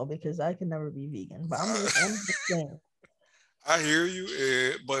 Actually, no, because I can never be vegan. But I'm just saying. I hear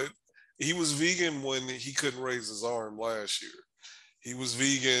you, but he was vegan when he couldn't raise his arm last year. He was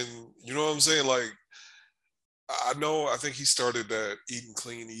vegan. You know what I'm saying? Like, I think he started that eating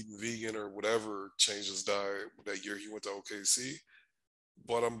clean, eating vegan, or whatever, changed his diet that year he went to OKC.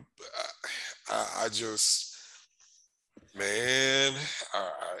 But I just, man,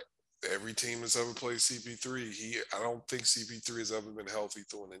 every team that's ever played CP3, I don't think CP3 has ever been healthy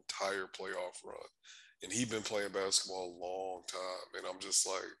through an entire playoff run. And he's been playing basketball a long time. And I'm just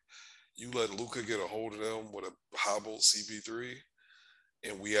like, you let Luka get a hold of them with a hobbled CP3,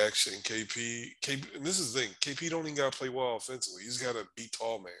 and we actually, and KP, and this is the thing, KP don't even got to play well offensively. He's got to be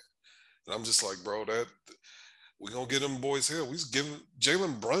tall man. And I'm just like, bro, that we're gonna get them boys hell. We was giving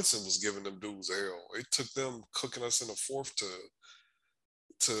Jalen Brunson was giving them dudes hell. It took them cooking us in the fourth to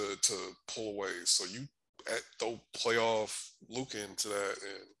pull away. So you throw playoff Luka into that,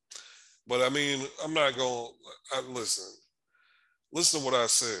 but I mean, I'm not gonna listen. Listen to what I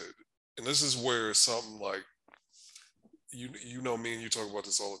said, and this is where something like you know me and you talk about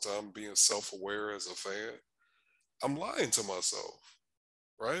this all the time, being self-aware as a fan. I'm lying to myself,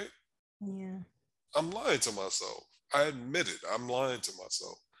 right? Yeah. I'm lying to myself. I admit it. I'm lying to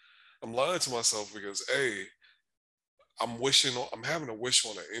myself. I'm lying to myself because I'm having a wish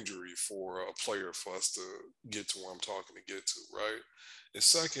on an injury for a player for us to get to where I'm talking to get to, right? And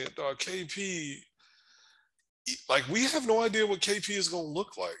second, KP, like we have no idea what KP is going to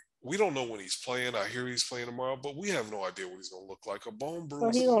look like. We don't know when he's playing. I hear he's playing tomorrow, but we have no idea what he's going to look like. A bone So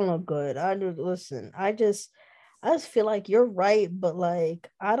bruise he is. gonna look good. I do listen. I just feel like you're right, but like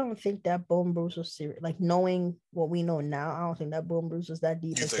I don't think that bone bruise was serious. Like knowing what we know now, I don't think that bone bruise was that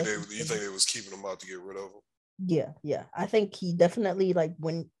deep. Especially You think they was keeping him out to get rid of him? yeah, yeah. I think he definitely like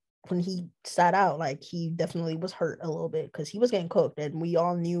when he sat out, like he definitely was hurt a little bit because he was getting cooked, and we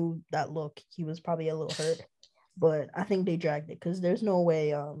all knew that look. He was probably a little hurt, but I think they dragged it because there's no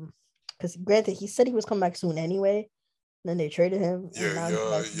way. Because granted, he said he was coming back soon anyway. Then they traded him, and now he's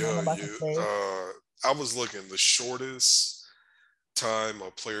like, "No, I'm about to play." I was looking. The shortest time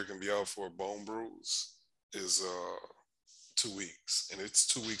a player can be out for a bone bruise is 2 weeks, and it's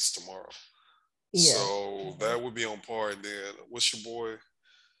 2 weeks tomorrow. Yeah. So that would be on par. And then what's your boy?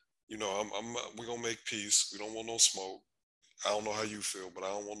 You know, we're gonna make peace. We don't want no smoke. I don't know how you feel, but I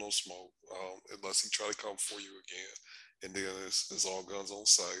don't want no smoke unless he try to come for you again. And then it's all guns on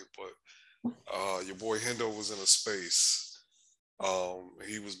sight. But your boy Hendo was in a space.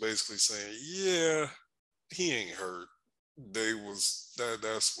 He was basically saying, "Yeah, he ain't hurt.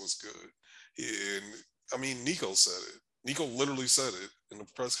 That's what's good." And I mean, Nico said it. Nico literally said it in the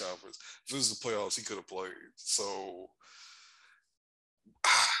press conference. If it was the playoffs, he could have played. So,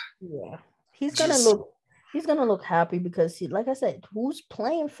 Yeah. He's gonna just look he's gonna look happy because he like I said, who's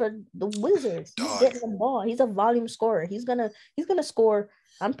playing for the Wizards? He's dog. getting the ball. He's a volume scorer. He's gonna score.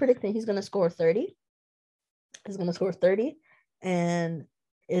 I'm predicting he's gonna score 30. He's gonna score 30. And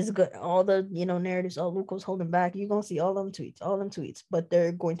it's good. All the narratives, oh Luka's holding back. You're gonna see all them tweets, but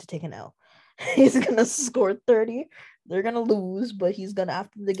they're going to take an L. He's gonna score 30. They're gonna lose, but he's gonna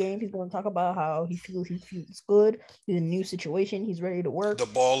after the game, he's gonna talk about how he feels good. He's in a new situation. He's ready to work. The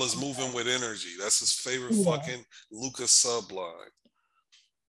ball is moving with energy. That's his favorite Yeah. fucking Luka subline.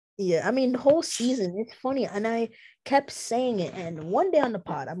 Yeah, I mean the whole season. It's funny, and I kept saying it. And one day on the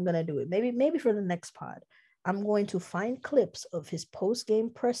pod, I'm gonna do it. Maybe for the next pod, I'm going to find clips of his post game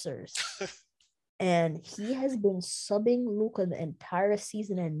pressers, and he has been subbing Luka the entire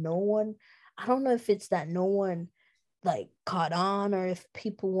season, and no one. I don't know if it's that no one like caught on or if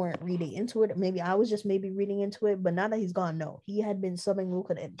people weren't reading into it. Maybe I was just maybe reading into it, but now that he's gone, no, he had been subbing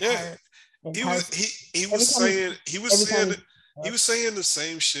Luka the Yeah, entire he was every time saying every time he was saying the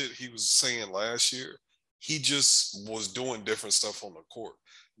same shit he was saying last year. He just was doing different stuff on the court.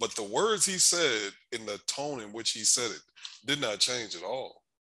 But the words he said and the tone in which he said it did not change at all.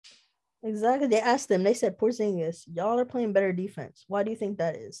 exactly. They asked him, they said, Porzingis, y'all are playing better defense. Why do you think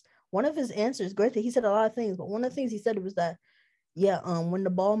that is? One of his answers, great, he said a lot of things, but one of the things he said was that, yeah, when the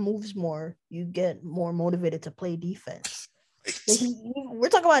ball moves more, you get more motivated to play defense. We're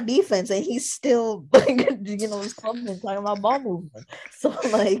talking about defense, and he's still like his clubman talking about ball movement. So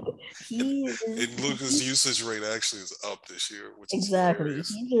like and Luka's usage rate actually is up this year, which is exactly.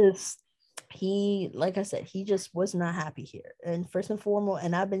 hilarious. he, like I said, he just was not happy here. And first and foremost,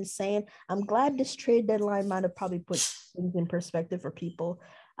 and I've been saying, I'm glad this trade deadline might have probably put things in perspective for people.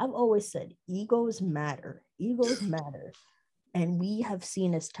 I've always said egos matter. Yeah. Egos matter. And we have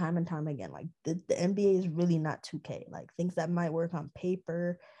seen this time and time again. Like the NBA is really not 2K. Like things that might work on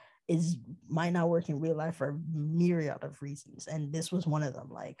paper might not work in real life for a myriad of reasons. And this was one of them.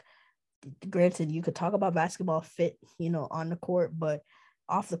 Like, granted, you could talk about basketball fit, on the court, but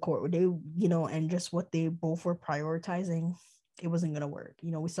off the court, they, and just what they both were prioritizing, it wasn't gonna work.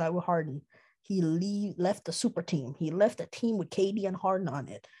 We saw it with Harden. He left the super team. He left a team with KD and Harden on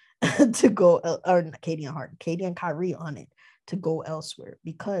it to go, or not KD and Harden, KD and Kyrie on it to go elsewhere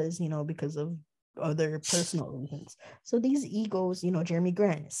because of other personal reasons. So these egos, Jeremy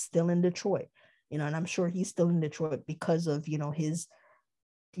Grant is still in Detroit, and I'm sure he's still in Detroit because of his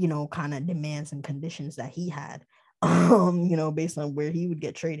kind of demands and conditions that he had, based on where he would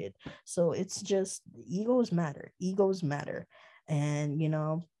get traded. So it's just egos matter. Egos matter. And,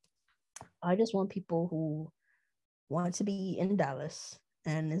 I just want people who want to be in Dallas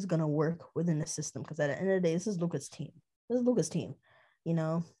and is going to work within the system. Because at the end of the day, this is Luka's team. If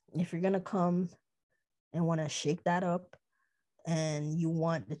you're going to come and want to shake that up and you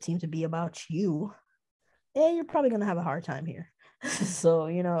want the team to be about you, you're probably going to have a hard time here. So,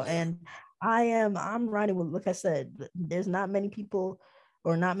 and I'm riding with, like I said, there's not many people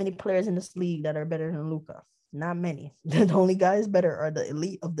or not many players in this league that are better than Luka. Not many. The only guys better are the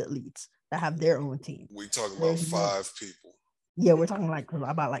elite of the elites that have their own team. We talking about five people. Yeah, we're talking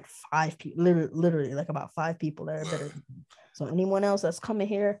about like five people, literally like about five people that are better. So anyone else that's coming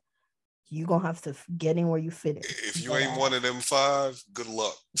here, you're gonna have to get in where you fit in. If you ain't one of them five, good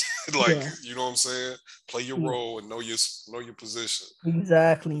luck. You know what I'm saying? Play your role and know your position.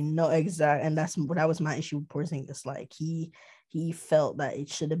 Exactly. No, exact. And that was my issue with Porzingis. Like he felt that it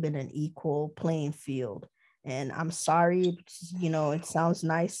should have been an equal playing field. And I'm sorry, it sounds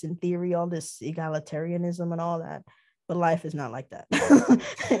nice in theory, all this egalitarianism and all that, but life is not like that.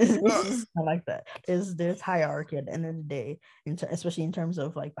 It's not like that. There's hierarchy at the end of the day, especially in terms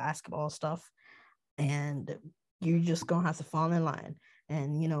of like basketball stuff. And you're just gonna have to fall in line.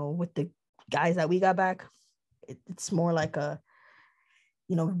 And with the guys that we got back, it's more like a,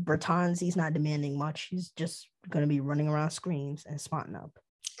 Bertans, he's not demanding much. He's just gonna be running around screens and spotting up.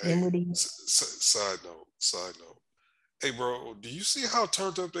 Hey, side note. Hey, bro, do you see how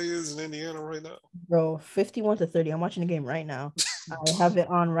turned up they is in Indiana right now? Bro, 51-30. I'm watching the game right now. I have it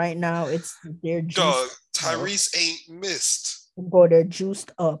on right now. It's their dog. Tyrese ain't missed. Bro, they're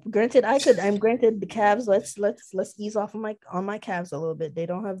juiced up. Granted, I'm granted the Cavs. Let's ease off on my Cavs a little bit. They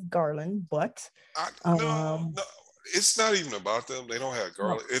don't have Garland, but no, it's not even about them. They don't have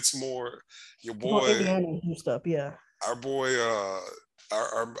Garland. No. It's more your boy. Indiana juiced up, yeah. Our boy,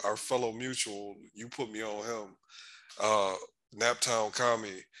 our fellow mutual. You put me on him. Naptown Kami,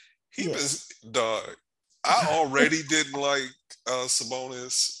 he was dog. I already didn't like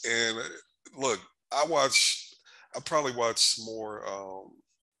Sabonis, and look, I probably watched more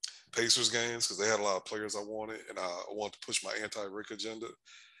Pacers games because they had a lot of players I wanted, and I wanted to push my anti-Rick agenda.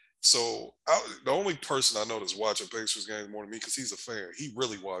 So the only person I know that's watching Pacers games more than me, because he's a fan, he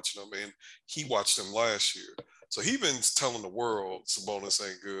really watching them, and he watched them last year. So he been telling the world Sabonis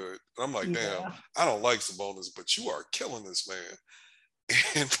ain't good. And I'm like, damn, I don't like Sabonis, but you are killing this man.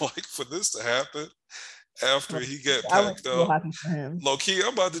 And like for this to happen after he get packed up, low key,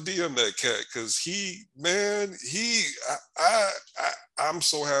 I'm about to DM that cat because I'm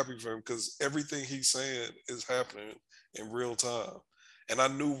so happy for him because everything he's saying is happening in real time. And I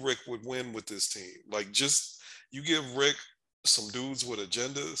knew Rick would win with this team. Like, just you give Rick some dudes with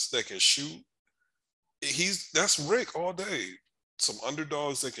agendas that can shoot. That's Rick all day. Some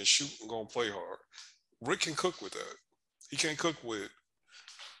underdogs that can shoot and go and play hard. Rick can cook with that. He can't cook with.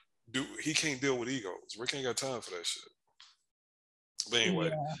 He can't deal with egos. Rick ain't got time for that shit. But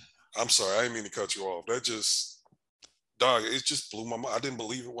anyway, I'm sorry. I didn't mean to cut you off. That just, dog, it just blew my mind. I didn't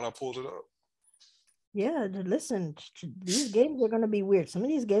believe it when I pulled it up. Yeah, listen, these games are going to be weird. Some of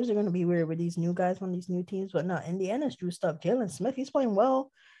these games are going to be weird with these new guys on these new teams, but no, Indiana's juiced up. Jalen Smith, he's playing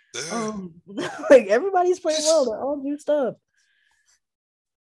well. Like everybody's playing well. They're all juiced up.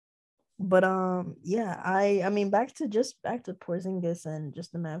 But yeah, I mean back to Porzingis and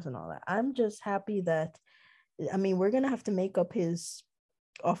just the Mavs and all that. I'm just happy that, I mean, we're gonna have to make up his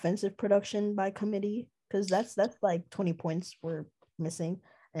offensive production by committee because that's like 20 points we're missing,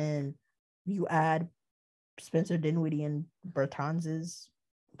 and you add Spencer Dinwiddie and Bertans'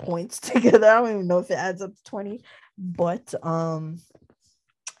 points together. I don't even know if it adds up to 20, but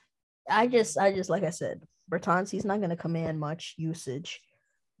I just like I said, Bertans, he's not gonna command much usage.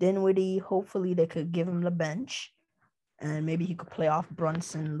 Dinwiddie, hopefully they could give him the bench and maybe he could play off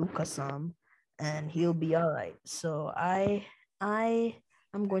Brunson, Luka some, and he'll be all right. So I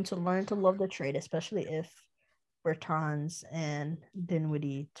am going to learn to love the trade, especially if Bertans and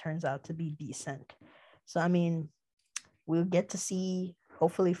Dinwiddie turns out to be decent. So I mean, we'll get to see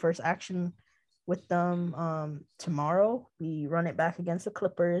hopefully first action with them tomorrow. We run it back against the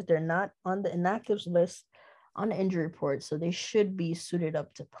Clippers. They're not on the inactives list on the injury report, so they should be suited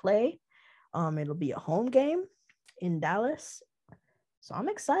up to play. It'll be a home game in Dallas. So I'm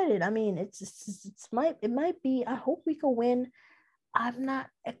excited. I mean, it might be. I hope we can win. I'm not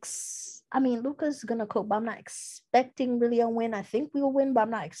I mean, Luka's gonna cook, but I'm not expecting really a win. I think we'll win, but I'm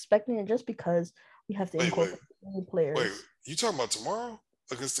not expecting it just because we have to Wait, wait, incorporate new wait. players. You talking about tomorrow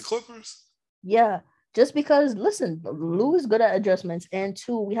against the Clippers? Yeah, just because listen, Lou is good at adjustments, and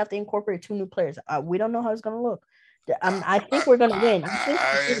two, we have to incorporate two new players. We don't know how it's gonna look. I think we're gonna win. I think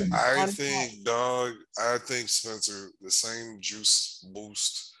we're winning. I think, dog. I think Spencer, the same juice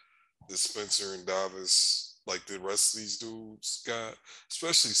boost that Spencer and Davis, like the rest of these dudes, got,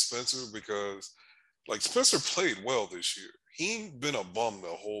 especially Spencer, because like Spencer played well this year. He ain't been a bum the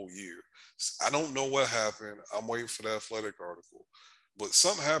whole year. I don't know what happened. I'm waiting for the athletic article, but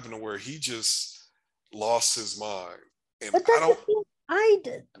something happened to where he just lost his mind, and But I that's the don't. thing. I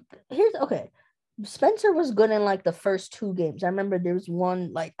did. Here's okay. Spencer was good in like the first two games. I remember there was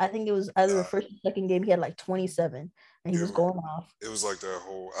one like I think it was either the first or second game he had like 27 and he was It, going off. it was like that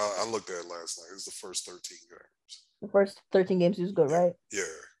whole. I looked at it last night. It was the first 13 games. The first 13 games he was good, Yeah, right? yeah.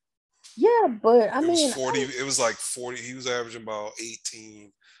 Yeah, but I It was mean, 40. It was like 40. He was averaging about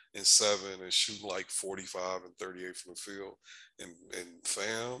 18 and 7 and shooting like 45 and 38 from the field. And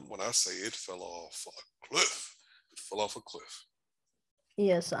fam, when I say it fell off a cliff, it fell off a cliff.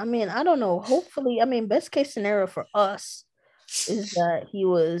 yes, I mean, I don't know. Hopefully, I mean, best case scenario for us is that he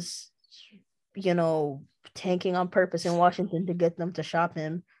was, you know, tanking on purpose in Washington to get them to shop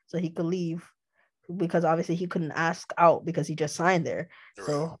him so he could leave because obviously he couldn't ask out because he just signed there. Right.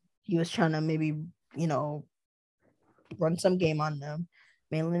 So he was trying to maybe, run some game on them,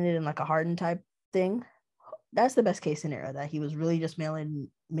 mailing it in like a hardened type thing. That's the best case scenario that he was really just mailing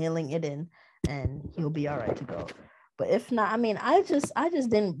it in and he'll be all right to go. But if not, I mean, I just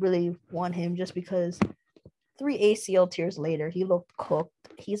didn't really want him just because three ACL tears later, he looked cooked.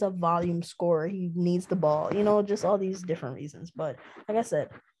 He's a volume scorer. He needs the ball, just all these different reasons. But like I said,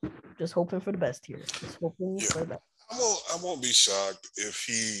 just hoping for the best here. Just hoping Yeah. for the best. I won't be shocked if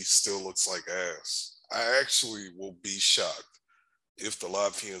he still looks like ass. I actually will be shocked if the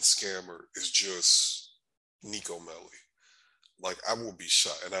Latvian scammer is just Nico Melli. Like, I will be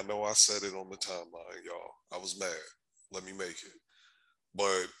shocked. And I know I said it on the timeline, y'all. I was mad. Let me make it.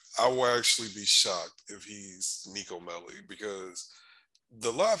 But I will actually be shocked if he's Nico Melli because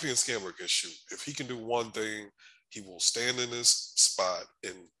the Latvian scammer can shoot. If he can do one thing, he will stand in his spot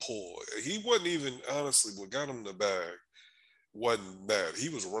and pull. He wasn't even, honestly, what got him in the bag wasn't that. He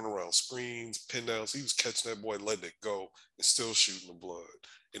was running around screens, pin downs. He was catching that boy, letting it go, and still shooting the blood.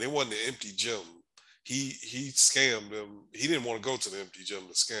 And it wasn't an empty gym. He scammed him. He didn't want to go to the empty gym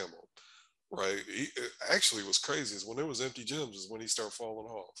to scam him. Right. Actually, was crazy is when there was empty gyms is when he started falling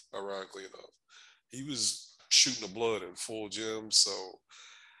off. Ironically enough, he was shooting the blood in full gym. So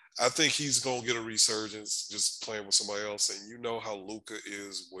I think he's gonna get a resurgence just playing with somebody else. And you know how Luka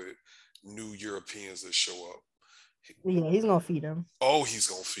is with new Europeans that show up. Yeah, he's gonna feed him. Oh, he's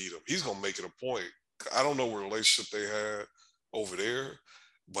gonna feed him. He's gonna make it a point. I don't know what relationship they had over there,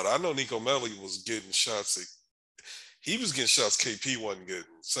 but I know Nico Melli was getting shots. He was getting shots KP wasn't getting.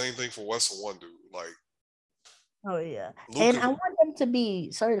 Same thing for Western Wonder. Like Oh yeah, and Luka, I want them to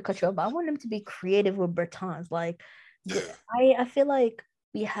be. Sorry to cut you off, but I want them to be creative with Bertans. Like, yeah, I feel like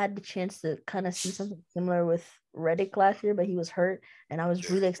we had the chance to kind of see something similar with Reddick last year, but he was hurt, and I was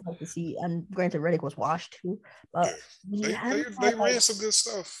yeah, really excited to see. And granted, Reddick was washed too, yeah. but we They they hadn't they had ran like some good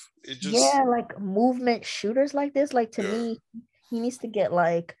stuff. It yeah, just like movement shooters like this. Like to yeah, me, he needs to get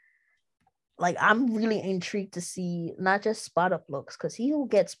like I'm really intrigued to see not just spot up looks because he will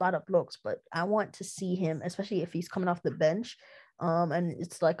get spot up looks, but I want to see him, especially if he's coming off the bench, and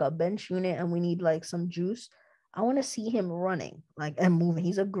it's like a bench unit and we need like some juice. I want to see him running like and moving.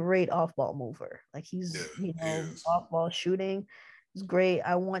 He's a great off ball mover. Like yeah, he's he is. off ball shooting. It's great.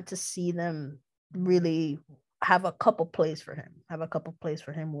 I want to see them really have a couple plays for him. Have a couple plays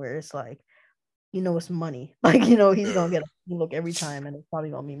for him where it's like it's money. Like he's Yeah, gonna get a look every time, and it's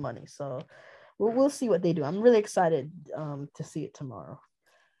probably gonna be money. So we'll see what they do. I'm really excited to see it tomorrow.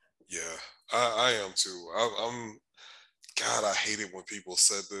 yeah. I am too. I'm God. I hated when people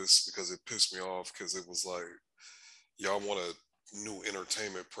said this because it pissed me off because it was like y'all want to new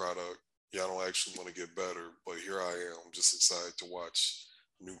entertainment product. Yeah, I don't actually want to get better, but here I am, just excited to watch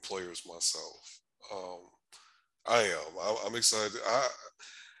new players myself. Um, I am. I'm excited.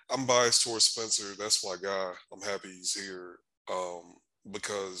 I'm biased towards Spencer. That's my guy. I'm happy he's here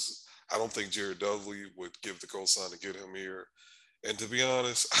because I don't think Jared Dudley would give the cosign to get him here. And to be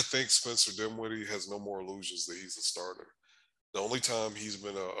honest, I think Spencer Dinwiddie has no more illusions that he's a starter. The only time he's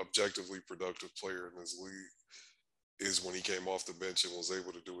been an objectively productive player in this league is when he came off the bench and was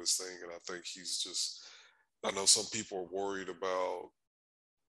able to do his thing. And I think he's just, I know some people are worried about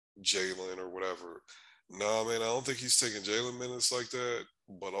Jalen or whatever. Nah, man, I don't think he's taking Jalen minutes like that.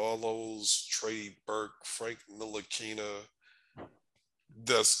 But all those Trey Burke, Frank Ntilikina,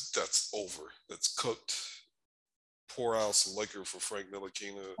 that's over. That's cooked. Pour out some liquor for Frank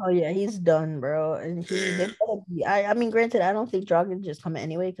Ntilikina. Oh yeah, he's done, bro. And they And better be. I mean, granted, I don't think Dragic just coming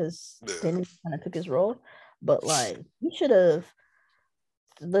anyway because yeah, Dennis kind of took his role, but like he should have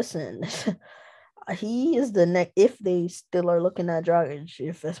listened. He is the next. If they still are looking at Dragic,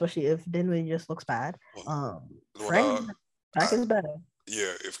 if especially if Dinwiddie just looks bad, when, when Frank Frank I, is better.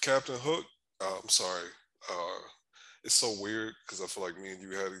 yeah, if Captain Hook, I'm sorry, uh, it's so weird because I feel like me and you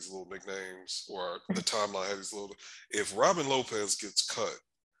had these little nicknames, or the timeline had these little. If Robin Lopez gets cut,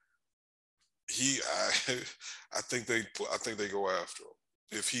 I, I think they go after him.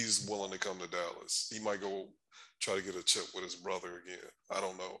 If he's willing to come to Dallas, he might go try to get a chip with his brother again. I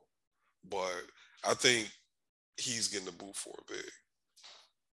don't know, but I think he's getting the boot for it big.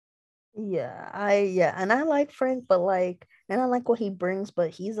 Yeah, and I like Frank, but like, and I like what he brings, but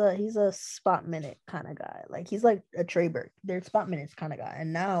he's a spot minute kind of guy. Like he's like a Trey Burke, they're spot minutes kind of guy.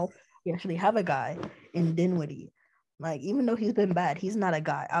 And now you actually have a guy in Dinwiddie. Like even though he's been bad, he's not a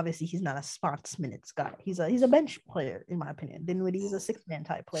guy. Obviously, he's not a spots minutes guy. He's a bench player in my opinion. Dinwiddie is a 6-man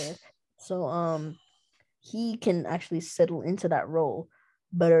type player, so he can actually settle into that role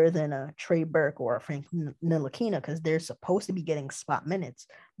better than a Trey Burke or a Frank Ntilikina because they're supposed to be getting spot minutes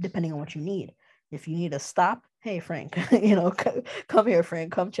depending on what you need. If you need a stop, hey Frank, come here,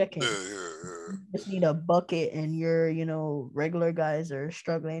 Frank, come check Yeah, in. yeah, Just need a bucket and your regular guys are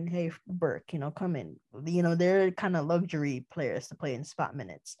struggling. Hey Burke, come in. They're kind of luxury players to play in spot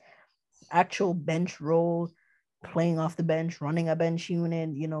minutes. Actual bench role, playing off the bench, running a bench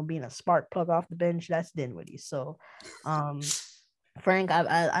unit, being a spark plug off the bench, that's Dinwiddie. So Frank,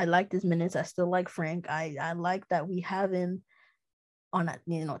 I like his minutes. I still like Frank. I like that we have him on a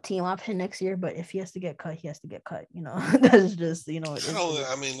team option next year. But if he has to get cut, he has to get cut. That's just it I is what don't. it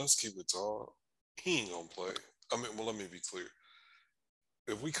I mean, let's keep it tall. He ain't gonna play. I mean, well, let me be clear.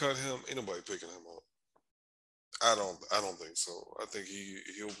 If we cut him, ain't nobody picking him up. I don't think so. I think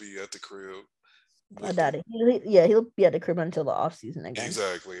he'll be at the crib is. I with doubt them. it. Yeah, he'll be at the crib until the off season again.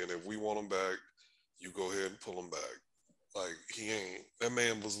 Exactly. And if we want him back, you go ahead and pull him back. Like he ain't. That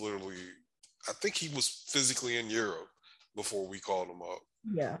man was literally. I think he was physically in Europe before we called him up.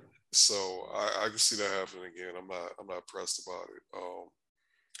 Yeah. So I can see that happening again. I'm not pressed about it.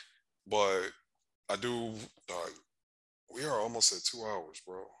 But I do. We are almost at 2 hours,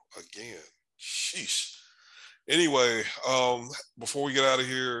 bro. Again, sheesh. Anyway, before we get out of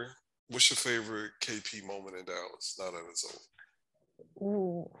here, what's your favorite KP moment in Dallas? Now that it's over.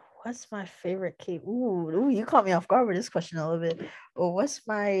 Ooh, what's my favorite K? Ooh, you caught me off guard with this question a little bit. Oh, what's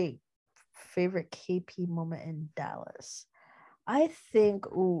my favorite KP moment in Dallas? I think,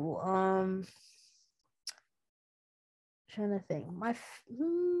 trying to think.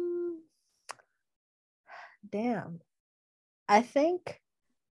 Damn. I think,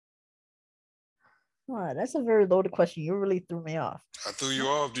 wow, that's a very loaded question. You really threw me off. I threw you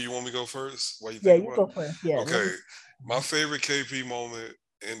off. Do you want me to go first? Why you Yeah, think you about go first. Yeah, it? let Okay. me. My favorite KP moment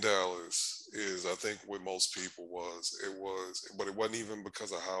in Dallas is I think what most people but it wasn't even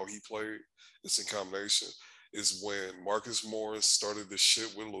because of how he played. It's in combination. Is when Marcus Morris started the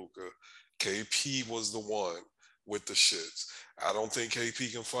shit with Luka. KP was the one with the shits. I don't think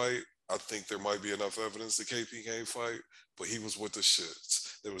KP can fight. I think there might be enough evidence that KP can't fight, but he was with the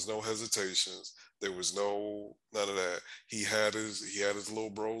shits. There was no hesitations. There was none of that. He had his little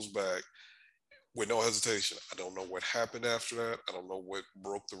bros back with no hesitation. I don't know what happened after that. I don't know what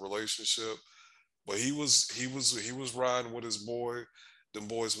broke the relationship, but he was riding with his boy. Them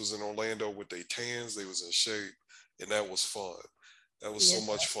boys was in Orlando with their tans. They was in shape, and that was fun. That was so Yes,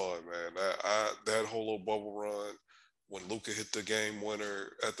 much fun, man. That whole little bubble run when Luca hit the game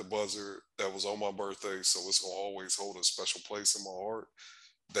winner at the buzzer, that was on my birthday, so it's gonna always hold a special place in my heart.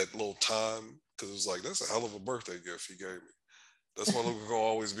 That little time, because it was like that's a hell of a birthday gift he gave me. That's why Luca gonna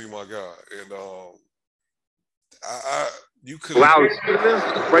always be my guy. And you could have Loudspeaker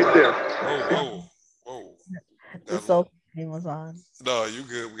right there. whoa. Got it's so He was on. No, you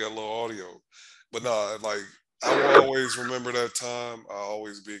good. We got a little audio. But no, like I will always remember that time. I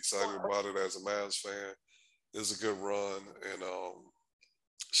always be excited about it as a Mavs fan. It was a good run. And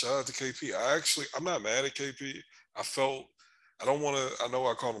shout out to KP. I'm not mad at KP. I felt I don't want to. I know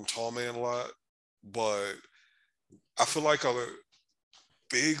I call him tall man a lot, but I feel like other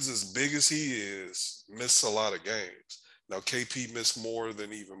bigs as big as he is miss a lot of games. Now KP missed more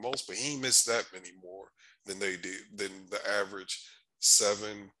than even most, but he missed that many more than they did than the average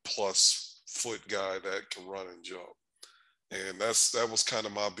 7+ foot guy that can run and jump. And that was kind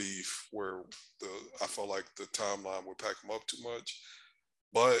of my beef where the I felt like the timeline would pack him up too much.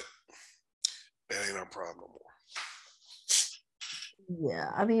 But that ain't our problem no more. Yeah,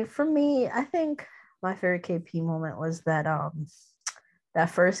 I mean, for me, I think my favorite KP moment was that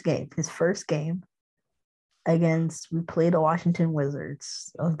first game, his first game against we played the Washington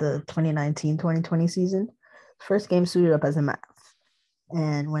Wizards of the 2019-2020 season. First game suited up as a Mavs.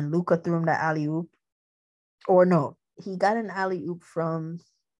 And when Luka threw him that alley oop, or no, he got an alley oop from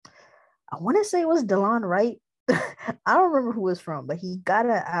I want to say it was DeLon Wright. I don't remember who it was from, but he got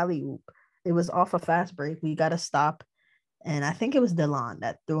an alley oop. It was off a fast break. We got to stop. And I think it was DeLon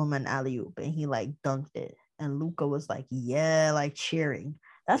that threw him an alley oop and he like dunked it. And Luka was like, yeah, like cheering.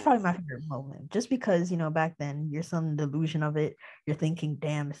 That's probably my favorite moment. Just because, back then you're some delusion of it. You're thinking,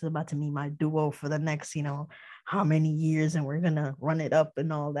 damn, this is about to be my duo for the next, how many years, and we're gonna run it up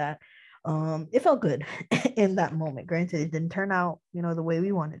and all that. It felt good in that moment. Granted, it didn't turn out, the way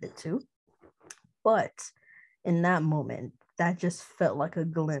we wanted it to. But in that moment, that just felt like a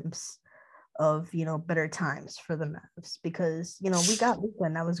glimpse of better times for the Mavs because we got Luka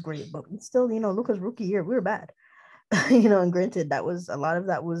and that was great, but we still Luka's rookie year we were bad, and granted that was a lot of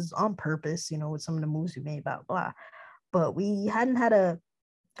that was on purpose, with some of the moves we made, blah, but we hadn't had a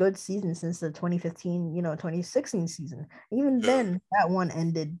good season since the 2015 2016 season. Even then that one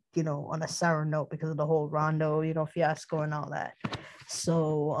ended on a sour note because of the whole Rondo fiasco and all that.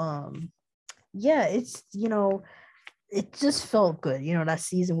 So yeah, it's it just felt good. That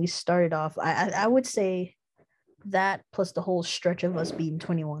season we started off, I would say that plus the whole stretch of us being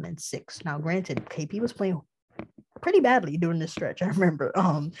 21-6. Now, granted, KP was playing pretty badly during this stretch. I remember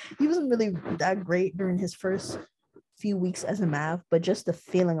he wasn't really that great during his first few weeks as a Mav, but just the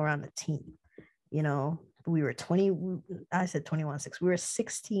feeling around the team. We were 20, I said 21-6. We were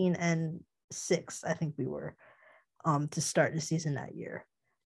 16-6, I think we were, to start the season that year.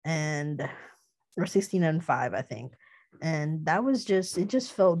 And or 16-5, I think. And that was it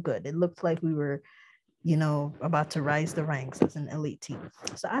just felt good. It looked like we were, about to rise the ranks as an elite team.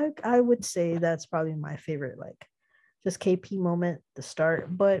 So I would say that's probably my favorite, like, just KP moment, the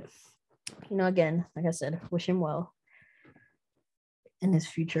start. But, again, like I said, wish him well in his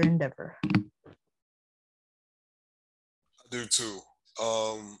future endeavor. I do too.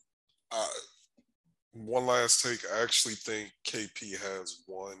 One last take. I actually think KP has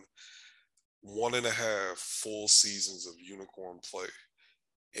 1.5 full seasons of unicorn play.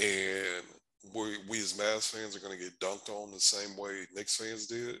 And we as Mavs fans are going to get dunked on the same way Knicks fans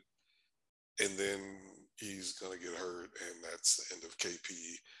did. And then he's going to get hurt. And that's the end of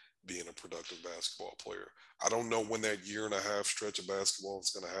KP being a productive basketball player. I don't know when that 1.5 stretch of basketball is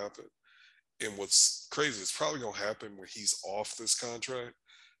going to happen. And what's crazy, it's probably going to happen when he's off this contract.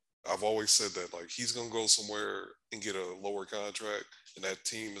 I've always said that, like, he's going to go somewhere and get a lower contract, and that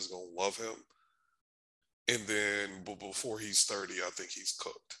team is going to love him. And then, but before he's 30, I think he's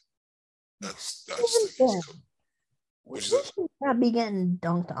cooked. I just think he's cooked. We should not be getting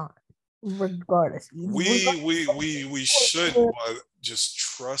dunked on, regardless. We should, but just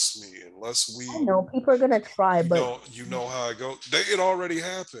trust me. Unless we, I know people are gonna try, but you know how I go. It already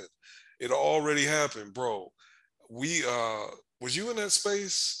happened. It already happened, bro. Was you in that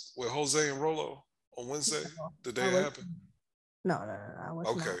space with Jose and Rolo on Wednesday? The day it happened? No, I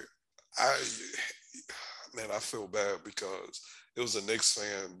wasn't. Okay. I feel bad because it was a Knicks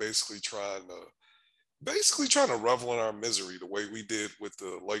fan basically trying to revel in our misery the way we did with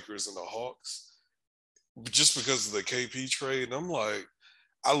the Lakers and the Hawks, just because of the KP trade. And I'm like,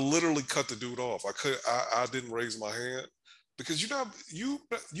 I literally cut the dude off. I didn't raise my hand because you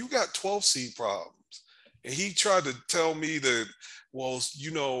got 12 seed problems. And he tried to tell me that, well,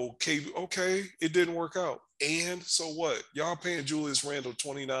 KP, okay, it didn't work out. And so what? Y'all paying Julius Randle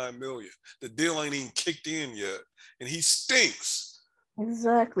 $29 million. The deal ain't even kicked in yet, and he stinks.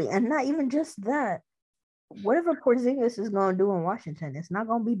 Exactly, and not even just that. Whatever Porzingis is gonna do in Washington, it's not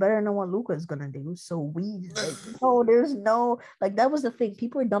gonna be better than what Luka is gonna do. So there's no, like, that was the thing.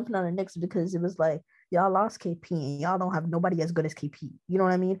 People were dumping on the Knicks because it was like y'all lost KP and y'all don't have nobody as good as KP. You know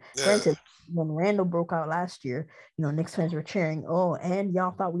what I mean? Yeah, Granted, when Randall broke out last year, Knicks fans were cheering, oh, and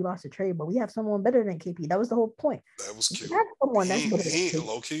y'all thought we lost a trade, but we have someone better than KP. That was the whole point. that was We cute. have someone that's He better than he KP.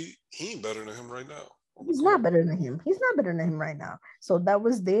 low key. He ain't better than him right now on the He's not court. better than him. He's not better than him right now. So that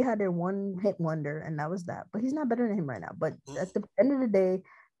was they had their one hit wonder, and that was that. But he's not better than him right now. But at the end of the day,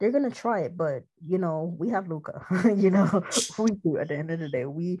 they're gonna try it. But we have Luka. We do at the end of the day.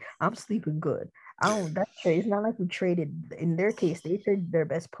 I'm sleeping good. I Yeah, don't that trade. It's not like we traded in their case, they traded their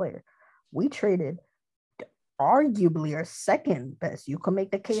best player. We traded arguably our second best. You can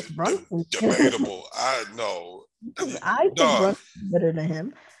make the case Brunson. debatable. I know. I think Dog. Brunson's better than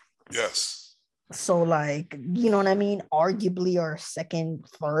him. Yes. So, like, you know what I mean? Arguably our second,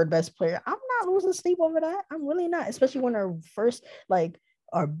 third best player. I'm not losing sleep over that. I'm really not, especially when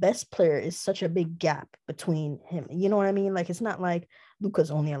our best player is such a big gap between him. You know what I mean? Like, it's not like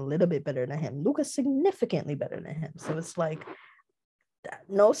Luka's only a little bit better than him. Luka's significantly better than him. So it's like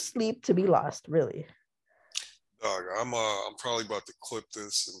no sleep to be lost, really. Dog, I'm probably about to clip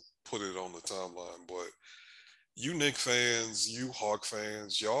this and put it on the timeline, but you Knick fans, you Hawk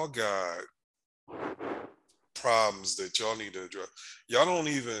fans, y'all got problems that y'all need to address. Y'all don't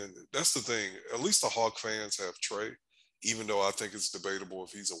even, that's the thing. At least the Hawk fans have Trey, even though I think it's debatable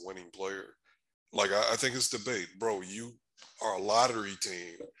if he's a winning player. Like, I think it's debate. Bro, you are a lottery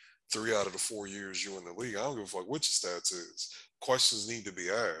team 3 out of the 4 years you in the league. I don't give a fuck what your stats is. Questions need to be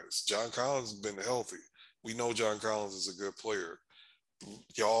asked. John Collins has been healthy. We know John Collins is a good player.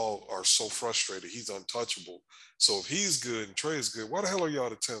 Y'all are so frustrated. He's untouchable. So if he's good and Trey is good, why the hell are y'all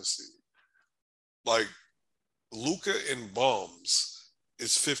the 10th seed? Like, Luka and Bums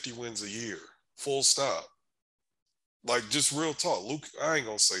is 50 wins a year. Full stop. Like, just real talk. Luka, I ain't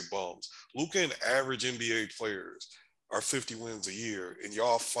gonna say bums. Luka and average NBA players are 50 wins a year, and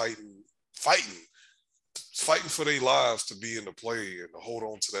y'all fighting for their lives to be in the play and to hold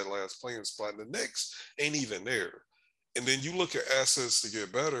on to that last playing spot. And the Knicks ain't even there. And then you look at assets to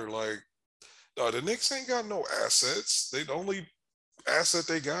get better. Like, no, the Knicks ain't got no assets. The only asset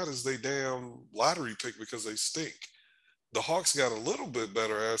they got is they damn lottery pick because they stink. The Hawks got a little bit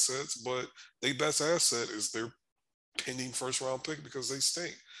better assets, but their best asset is their pending first round pick because they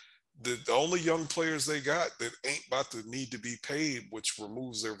stink. The only young players they got that ain't about to need to be paid, which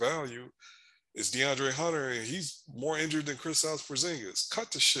removes their value, is DeAndre Hunter, and he's more injured than Kristaps Porzingis. Cut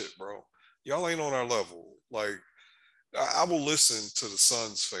the shit, bro. Y'all ain't on our level. Like, I will listen to the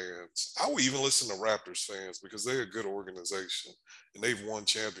Suns fans. I will even listen to Raptors fans because they're a good organization and they've won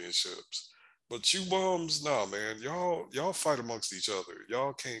championships. But you bums, nah, man, y'all fight amongst each other.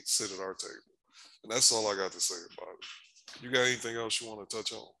 Y'all can't sit at our table. And that's all I got to say about it. You got anything else you want to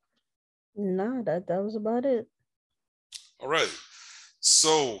touch on? No, that was about it. All right.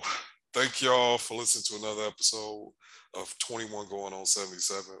 So thank y'all for listening to another episode of 21 going on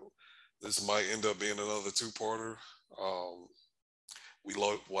 77. This might end up being another two-parter. We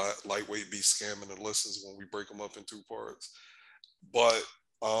lightweight be scamming the listens when we break them up in two parts. But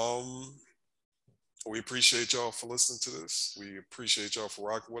we appreciate y'all for listening to this. We appreciate y'all for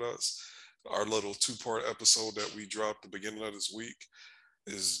rocking with us. Our little two-part episode that we dropped the beginning of this week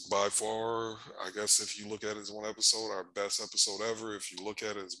is by far, I guess if you look at it as one episode, our best episode ever. If you look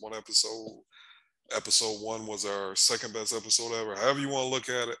at it as one episode one was our second best episode ever. However you want to look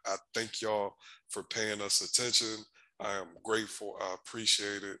at it, I thank y'all for paying us attention. I am grateful. I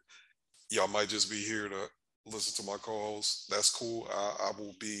appreciate it. Y'all might just be here to listen to my co-host. That's cool. I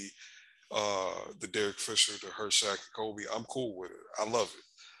will be the Derek Fisher to her Shaq and Kobe. I'm cool with it. I love it.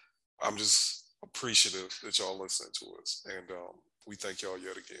 I'm just appreciative that y'all listening to us. And we thank y'all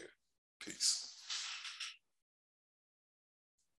yet again. Peace.